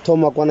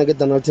Thoma kwana ke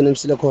Donaldson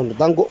emsile khona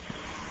dango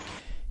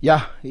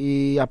ya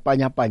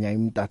iyapanya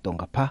imtato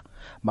ngapha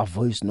ma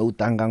voice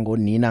note anga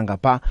ngonina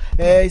ngapha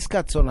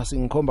isikhathi sona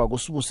singikhomba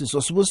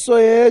kusibusiso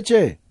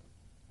yeche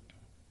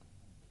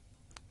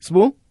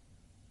Sibu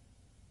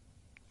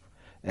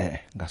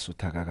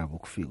ngasuthaka kabi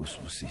ukufika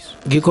usibusiso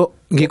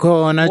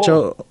Ngikho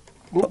nacho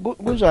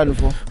kunjani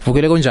mfo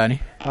Vukele kunjani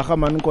aha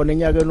man nkone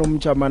enyakeni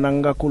omchamana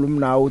ngikakhuluma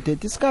nawe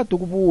uthethi isikhathi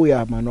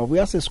ukubuya man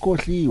wabuya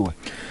sesikhohliwe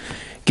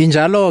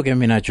Kinjalo ke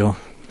mina Jo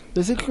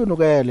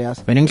Besihlunukele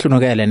yasi Wena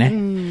ngihlunukele ne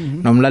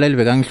nomlaleli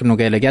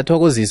bekangihlunukele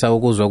kuyathokozisa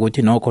ukuzwa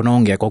ukuthi nokho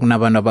nongekho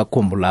kunabantu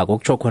abakhumbulako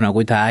kutsho khona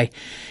ukuthi hayi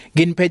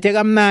nginiphethe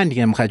kamnandi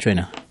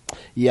ngemhathweni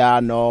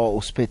ya no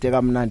usiphethe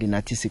kamnandi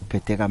nathi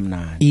sikuphethe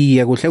kamnandi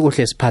iye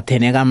kuhle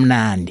siphathene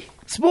kamnandi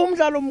sibe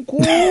umdlalo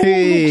omkhulu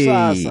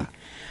kusasa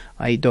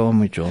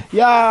ayitomo Jo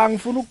ya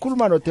ngifuna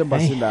ukukhuluma noThemba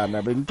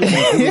Sindana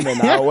bengikhulume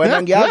nawe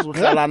wena ngiyazi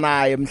uhlala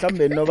naye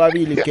mhlambe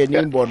nobabili keni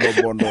imbondo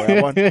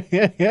yabona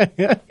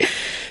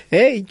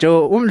Hey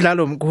Jo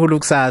umdlalo omkhulu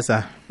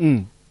kusasa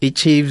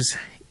iChiefs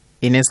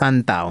ine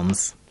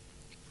Sundowns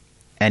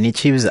and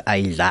iChiefs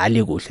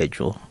ayidlali kuhle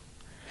Jo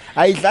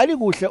ayidlali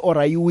kuhle or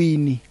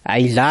ayiwini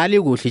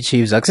ayidlali kuhle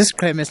iChiefs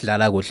akusisiqheme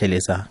esidlala kuhle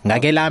lesa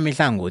ngake lami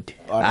ihlangothi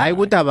hayi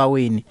ukuthi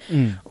abawini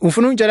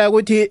ufuna ungitshela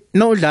ukuthi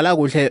no udlala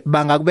kuhle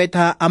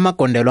bangakubetha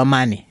amagondelo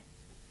amani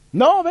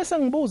no bese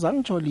ngibuza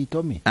ngitsho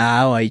litho mina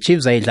hawa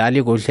iChiefs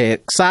ayidlali kuhle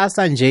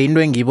kusasa nje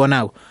into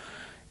engiyibonako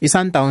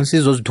iSundowns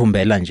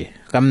izozithumbela nje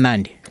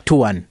kamnandi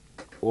 2-1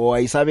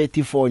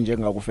 ayisabethi 4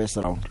 njengaku first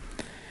round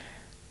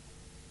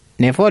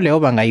ne4 leyo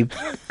bangayi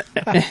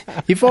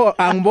i4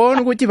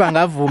 angiboni ukuthi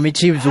bangavuma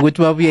iChiefs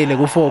ukuthi babuyele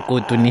ku4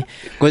 goduni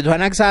kodwa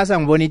nakusasa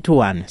ngibona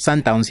i2-1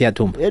 Sundowns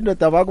yathumba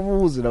endoda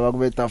abakubuzi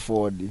labakubetha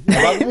 4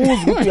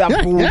 abakubuzi ukuthi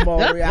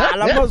uyaphuma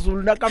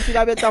lamazulu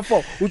nakafika betha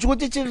 4 uthi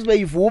ukuthi iChiefs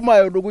beyivuma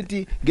yona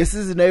ukuthi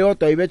ngesizini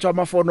eyodwa ibetshwa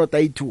ama4 not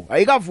ayi2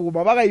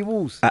 ayikavuma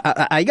bakayibuzi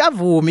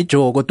ayikavumi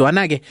iJo kodwa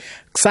na ke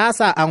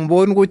kusasa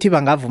angiboni ukuthi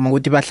bangavuma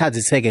ukuthi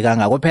bahlaziseke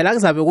kangako phela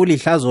kuzabe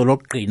kulihlazo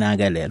lokugcina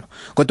ke lelo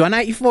kodwa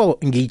na i4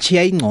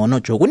 ngiyichiya ingcono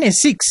Jo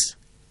kune6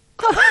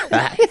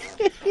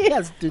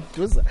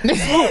 yasiduduza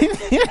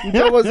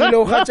ngithokozile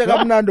uhatshe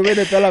kamnandi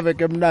wena phela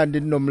veke emnandi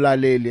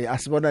nomlaleli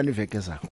asibonani iveke zakho